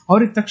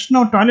ಅವ್ರಿಗೆ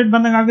ತಕ್ಷಣ ಟಾಯ್ಲೆಟ್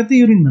ಬಂದಂಗೆ ಆಗುತ್ತೆ,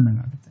 ಯೂರಿನ್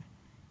ಬಂದಂಗೆ ಆಗುತ್ತೆ.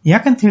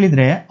 ಯಾಕಂತ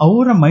ಹೇಳಿದ್ರೆ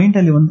ಅವರ ಮೈಂಡ್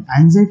ಅಲ್ಲಿ ಒಂದು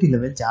ಆಂಗ್ಸೈಟಿ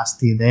ಲೆವೆಲ್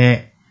ಜಾಸ್ತಿ ಇದೆ.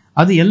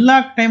 ಅದು ಎಲ್ಲಾ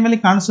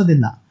ಟೈಮಲ್ಲಿ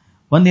ಕಾಣಿಸೋದಿಲ್ಲ.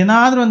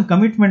 ಏನಾದ್ರೂ ಒಂದು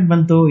ಕಮಿಟ್ಮೆಂಟ್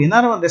ಬಂತು,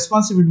 ಏನಾದ್ರು ಒಂದು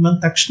ರೆಸ್ಪಾನ್ಸಿಬಿಲಿಟಿ ಬಂದ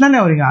ತಕ್ಷಣನೇ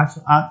ಅವರಿಗೆ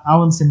ಆ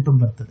ಒಂದು ಸಿಂಪ್ಟಮ್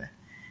ಬರ್ತದೆ,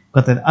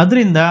 ಗೊತ್ತದೆ.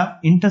 ಅದರಿಂದ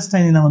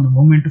ಇಂಟೆಸ್ಟೈನಿನ ಒಂದು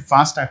ಮೂವ್ಮೆಂಟ್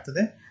ಫಾಸ್ಟ್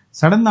ಆಗ್ತದೆ,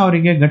 ಸಡನ್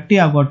ಅವರಿಗೆ ಗಟ್ಟಿ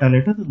ಆಗೋ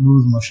ಟಾಯ್ಲೆಟ್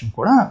ಲೂಸ್ ಮೋಷನ್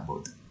ಕೂಡ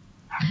ಆಗ್ಬಹುದು.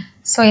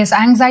 ಸೊ ಎಸ್,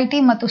 ಆಂಗ್ಸೈಟಿ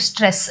ಮತ್ತು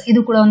ಸ್ಟ್ರೆಸ್ ಇದು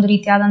ಕೂಡ ಒಂದು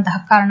ರೀತಿಯಾದಂತಹ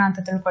ಕಾರಣ ಅಂತ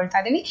ತಿಳ್ಕೊಳ್ತಾ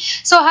ಇದೀವಿ.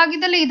 ಸೊ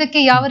ಹಾಗಿದ್ದಲ್ಲಿ ಇದಕ್ಕೆ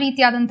ಯಾವ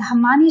ರೀತಿಯಾದಂತಹ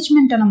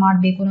ಮ್ಯಾನೇಜ್ಮೆಂಟ್ ಅನ್ನು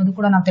ಮಾಡಬೇಕು ಅನ್ನೋದು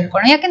ಕೂಡ ನಾವು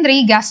ತಿಳ್ಕೊಳ್ಳೋಣ. ಯಾಕಂದ್ರೆ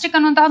ಈ ಗ್ಯಾಸ್ಟ್ರಿಕ್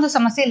ಅನ್ನುವಂತಹ ಒಂದು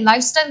ಸಮಸ್ಯೆ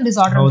ಲೈಫ್ ಸ್ಟೈಲ್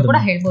ಡಿಸಾರ್ಡರ್ ಅಂತ ಕೂಡ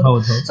ಹೇಳ್ಬೋದು.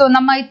 ಸೊ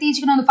ನಮ್ಮ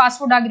ಇತ್ತೀಚಿನ ಒಂದು ಫಾಸ್ಟ್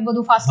ಫುಡ್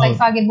ಆಗಿರ್ಬೋದು, ಫಾಸ್ಟ್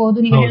ಲೈಫ್ ಆಗಿರ್ಬೋದು,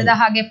 ನೀವು ಹೇಳಿದ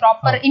ಹಾಗೆ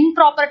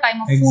improper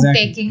time of food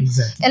taking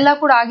ಎಲ್ಲ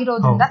ಕೂಡ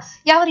ಆಗಿರೋದ್ರಿಂದ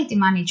ಯಾವ ರೀತಿ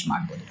ಮ್ಯಾನೇಜ್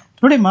ಮಾಡಬಹುದು?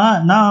 ನೋಡಿಮ್ಮ,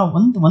 ನಾ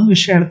ಒಂದು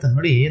ವಿಷಯ ಹೇಳ್ತೇನೆ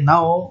ನೋಡಿ,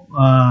 ನಾವು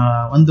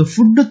ಒಂದು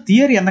ಫುಡ್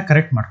ಥಿಯರಿಯನ್ನ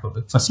ಕರೆಕ್ಟ್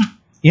ಮಾಡ್ಕೋಬೇಕು ಫಸ್ಟ್.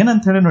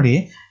 ಏನಂತ ಹೇಳಿ ನೋಡಿ,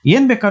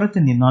 ಏನ್ ಬೇಕಾದ್ರೂ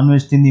ತಿನ್ನಿ, ನಾನ್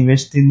ವೆಜ್ ತಿನ್ನಿ,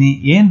 ವೆಜ್ ತಿನ್ನಿ,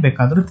 ಏನ್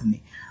ಬೇಕಾದ್ರೂ ತಿನ್ನಿ,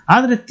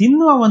 ಆದ್ರೆ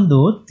ತಿನ್ನುವ ಒಂದು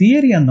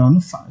ಥಿಯರಿಯನ್ನು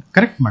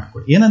ಕರೆಕ್ಟ್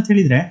ಮಾಡ್ಕೊಳ್ಳಿ. ಏನಂತ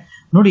ಹೇಳಿದ್ರೆ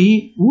ನೋಡಿ,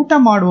 ಊಟ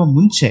ಮಾಡುವ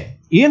ಮುಂಚೆ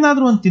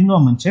ಏನಾದ್ರೂ ಒಂದು ತಿನ್ನುವ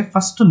ಮುಂಚೆ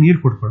ಫಸ್ಟ್ ನೀರು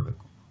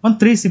ಕುಡ್ಕೊಳ್ಬೇಕು, ಒಂದು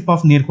 3 ಸಿಪ್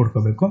ಆಫ್ ನೀರು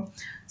ಕುಡ್ಕೋಬೇಕು.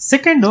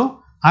 ಸೆಕೆಂಡು,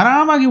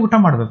 ಆರಾಮಾಗಿ ಊಟ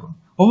ಮಾಡ್ಬೇಕು.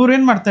 ಒಬ್ಬರು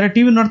ಏನ್ ಮಾಡ್ತಾರೆ,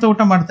 ಟಿವಿ ನೋಡ್ತಾ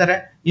ಊಟ ಮಾಡ್ತಾರೆ,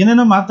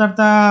 ಏನೇನೋ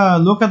ಮಾತಾಡ್ತಾ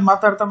ಲೋಕದ್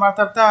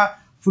ಮಾತಾಡ್ತಾ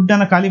ಫುಡ್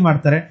ಅನ್ನ ಖಾಲಿ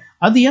ಮಾಡ್ತಾರೆ.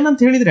 ಅದು ಏನಂತ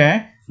ಹೇಳಿದ್ರೆ,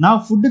 ನಾವು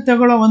ಫುಡ್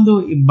ತಗೊಳ್ಳೋ ಒಂದು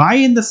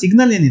ಬಾಯಿಯಿಂದ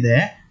ಸಿಗ್ನಲ್ ಏನಿದೆ,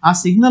 ಆ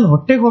ಸಿಗ್ನಲ್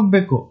ಹೊಟ್ಟೆಗೆ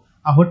ಹೋಗ್ಬೇಕು,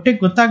 ಆ ಹೊಟ್ಟೆಗೆ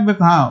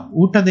ಗೊತ್ತಾಗ್ಬೇಕು,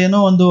 ಊಟದೇನೋ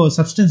ಒಂದು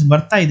ಸಬ್ಸ್ಟೆನ್ಸ್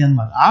ಬರ್ತಾ ಇದೆ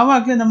ಅನ್ನೋದು.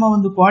 ಆವಾಗಲೇ ನಮ್ಮ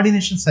ಒಂದು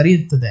ಕೋಆರ್ಡಿನೇಷನ್ ಸರಿ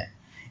ಇರ್ತದೆ.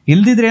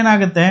 ಇಲ್ದಿದ್ರೆ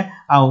ಏನಾಗುತ್ತೆ,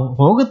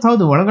 ಹೋಗುತ್ತೆ,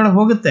 ಹೌದು ಒಳಗಡೆ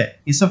ಹೋಗುತ್ತೆ,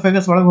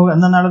 ಇಸೋಫೆಗಸ್ ಒಳಗೆ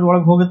ಅನ್ನನಾಳದ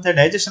ಒಳಗೆ ಹೋಗುತ್ತೆ,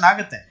 ಡೈಜೆಷನ್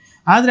ಆಗುತ್ತೆ.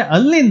 ಆದ್ರೆ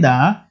ಅಲ್ಲಿಂದ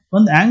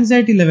ಒಂದು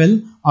ಆಂಗ್ಸೈಟಿ ಲೆವೆಲ್,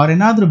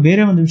 ಅವ್ರೇನಾದ್ರೂ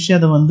ಬೇರೆ ಒಂದು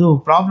ವಿಷಯದ ಒಂದು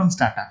ಪ್ರಾಬ್ಲಮ್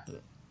ಸ್ಟಾರ್ಟ್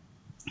ಆಗ್ತದೆ.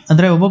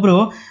 ಅಂದ್ರೆ ಒಬ್ಬೊಬ್ರು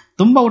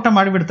ತುಂಬಾ ಊಟ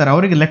ಮಾಡಿಬಿಡ್ತಾರೆ,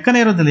 ಅವರಿಗೆ ಲೆಕ್ಕನೇ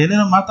ಇರೋದಿಲ್ಲ,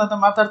 ಏನೇನೋ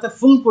ಮಾತಾಡ್ತಾ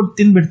ಫುಲ್ ಫುಡ್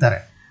ತಿನ್ಬಿಡ್ತಾರೆ.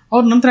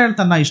 ಅವ್ರ ನಂತರ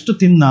ಹೇಳ್ತಾರೆ, ನಾ ಇಷ್ಟು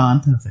ತಿನ್ನ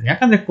ಅಂತ ಹೇಳ್ತಾರೆ.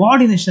 ಯಾಕಂದ್ರೆ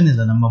ಕೋಆರ್ಡಿನೇಷನ್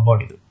ಇಲ್ಲ ನಮ್ಮ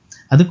ಬಾಡಿದು.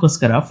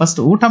 ಅದಕ್ಕೋಸ್ಕರ ಫಸ್ಟ್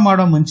ಊಟ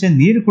ಮಾಡೋ ಮುಂಚೆ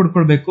ನೀರು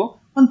ಕುಡ್ಕೊಳ್ಬೇಕು,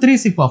 ಒಂದು 3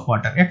 ಸಿಪ್ ಆಫ್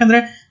ವಾಟರ್. ಯಾಕಂದ್ರೆ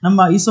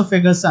ನಮ್ಮ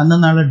ಈಸೋಫೆಗಸ್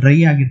ಅನ್ನನಾಳ ಡ್ರೈ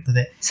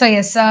ಆಗಿರ್ತದೆ. ಸೊ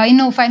ಎಸ್,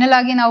 ಇನ್ನು ಫೈನಲ್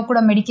ಆಗಿ ನಾವು ಕೂಡ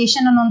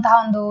ಮೆಡಿಕೇಶನ್ ಅನ್ನುವಂತಹ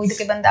ಒಂದು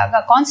ಇದಕ್ಕೆ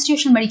ಬಂದಾಗ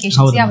ಕಾನ್ಸ್ಟಿಟ್ಯೂಷನ್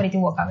ಮೆಡಿಕೇಶನ್ ಯಾವ ರೀತಿ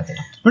ವರ್ಕ್ ಆಗುತ್ತೆ?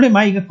 ನೋಡಿ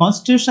ಈಗ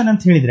ಕಾನ್ಸ್ಟಿಟ್ಯೂಷನ್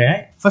ಅಂತ ಹೇಳಿದ್ರೆ,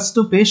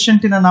 ಫಸ್ಟ್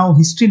ಪೇಷಂಟಿನ ನಾವು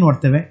ಹಿಸ್ಟ್ರಿ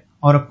ನೋಡ್ತೇವೆ,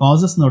 ಅವರ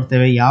ಕಾಸಸ್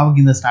ನೋಡ್ತೇವೆ,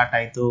 ಯಾವಾಗಿಂದ ಸ್ಟಾರ್ಟ್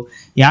ಆಯ್ತು,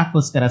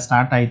 ಯಾಕೋಸ್ಕರ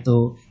ಸ್ಟಾರ್ಟ್ ಆಯ್ತು,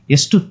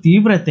 ಎಷ್ಟು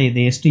ತೀವ್ರತೆ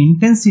ಇದೆ, ಎಷ್ಟು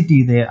ಇಂಟೆನ್ಸಿಟಿ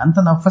ಇದೆ ಅಂತ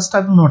ನಾವು ಫಸ್ಟ್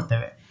ಅದನ್ನ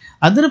ನೋಡ್ತೇವೆ.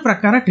 ಅದರ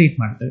ಪ್ರಕಾರ ಟ್ರೀಟ್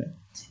ಮಾಡ್ತೇವೆ.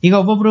 ಈಗ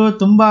ಒಬ್ಬೊಬ್ರು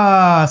ತುಂಬಾ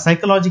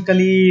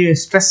ಸೈಕಲಾಜಿಕಲಿ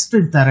ಸ್ಟ್ರೆಸ್ಡ್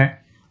ಇರ್ತಾರೆ,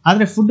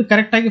 ಆದ್ರೆ ಫುಡ್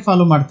ಕರೆಕ್ಟ್ ಆಗಿ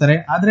ಫಾಲೋ ಮಾಡ್ತಾರೆ,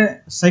 ಆದ್ರೆ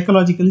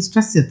ಸೈಕಲಾಜಿಕಲಿ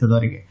ಸ್ಟ್ರೆಸ್ ಇರ್ತದೆ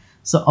ಅವರಿಗೆ.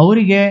 ಸೊ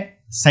ಅವರಿಗೆ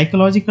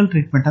ಸೈಕಲಾಜಿಕಲ್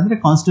ಟ್ರೀಟ್ಮೆಂಟ್ ಅಂದ್ರೆ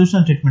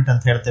ಕಾನ್ಸ್ಟಿಟ್ಯೂಷನಲ್ ಟ್ರೀಟ್ಮೆಂಟ್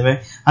ಅಂತ ಹೇಳ್ತೇವೆ.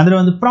 ಅಂದ್ರೆ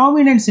ಒಂದು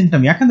ಪ್ರಾಮಿನೆಂಟ್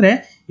ಸಿಂಟಮ್, ಯಾಕಂದ್ರೆ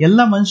ಎಲ್ಲ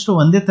ಮನುಷ್ಯರು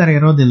ಒಂದೇ ತರ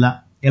ಇರೋದಿಲ್ಲ,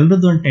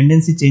 ಎಲ್ರದ್ದು ಒಂದು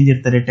ಟೆಂಡೆನ್ಸಿ ಚೇಂಜ್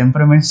ಇರ್ತದೆ,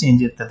 ಟೆಂಪರಮೆಂಟ್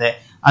ಚೇಂಜ್ ಇರ್ತದೆ.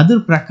 ಅದ್ರ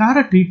ಪ್ರಕಾರ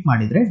ಟ್ರೀಟ್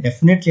ಮಾಡಿದ್ರೆ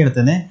ಡೆಫಿನೆಟ್ಲಿ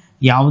ಇರ್ತದೆ,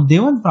 ಯಾವುದೇ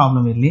ಒಂದು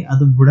ಪ್ರಾಬ್ಲಮ್ ಇರಲಿ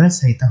ಅದು ಬುಡ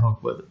ಸಹಿತ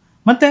ಹೋಗ್ಬೋದು.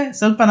 ಮತ್ತೆ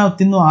ಸ್ವಲ್ಪ ನಾವು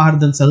ತಿನ್ನುವ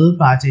ಆಹಾರದಲ್ಲಿ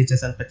ಸ್ವಲ್ಪ ಆಚೆ ಈಚೆ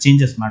ಸ್ವಲ್ಪ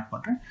ಚೇಂಜಸ್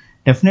ಮಾಡ್ಕೊಂಡ್ರೆ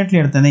ಡೆಫಿನೆಟ್ಲಿ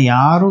ಇರ್ತಾನೆ,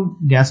 ಯಾರು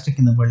ಗ್ಯಾಸ್ಟ್ರಿಕ್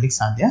ಇಂದ ಬರಲಿಕ್ಕೆ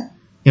ಸಾಧ್ಯ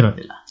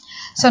ಇರೋದಿಲ್ಲ.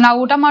 ಸೊ ನಾವು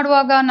ಊಟ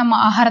ಮಾಡುವಾಗ ನಮ್ಮ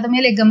ಆಹಾರದ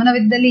ಮೇಲೆ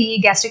ಗಮನವಿದ್ದಲ್ಲಿ ಈ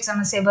ಗ್ಯಾಸ್ಟ್ರಿಕ್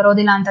ಸಮಸ್ಯೆ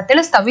ಬರೋದಿಲ್ಲ ಅಂತ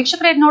ತಿಳಿಸ್ತಾ,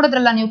 ವೀಕ್ಷಕರೇ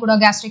ನೋಡಿದ್ರಲ್ಲ ನೀವು ಕೂಡ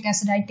ಗ್ಯಾಸ್ಟ್ರಿಕ್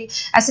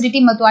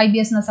ಅಸಿಡಿಟಿ ಮತ್ತು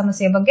IBS ನ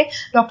ಸಮಸ್ಯೆಯ ಬಗ್ಗೆ.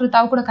 ಡಾಕ್ಟರ್,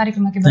 ತಾವು ಕೂಡ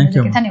ಕಾರ್ಯಕ್ರಮಕ್ಕೆ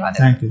ಬಂದಿದ್ದಕ್ಕೆ ಧನ್ಯವಾದ.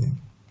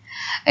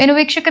 ಏನು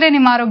ವೀಕ್ಷಕರೇ,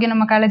 ನಿಮ್ಮ ಆರೋಗ್ಯ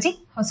ನಮ್ಮ ಕಾಳಜಿ,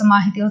 ಹೊಸ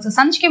ಮಾಹಿತಿ ಹೊಸ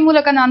ಸಂಚಿಕೆ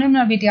ಮೂಲಕ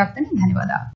ನಾನು ಭೇಟಿ ಆಗ್ತೇನೆ. ಧನ್ಯವಾದ.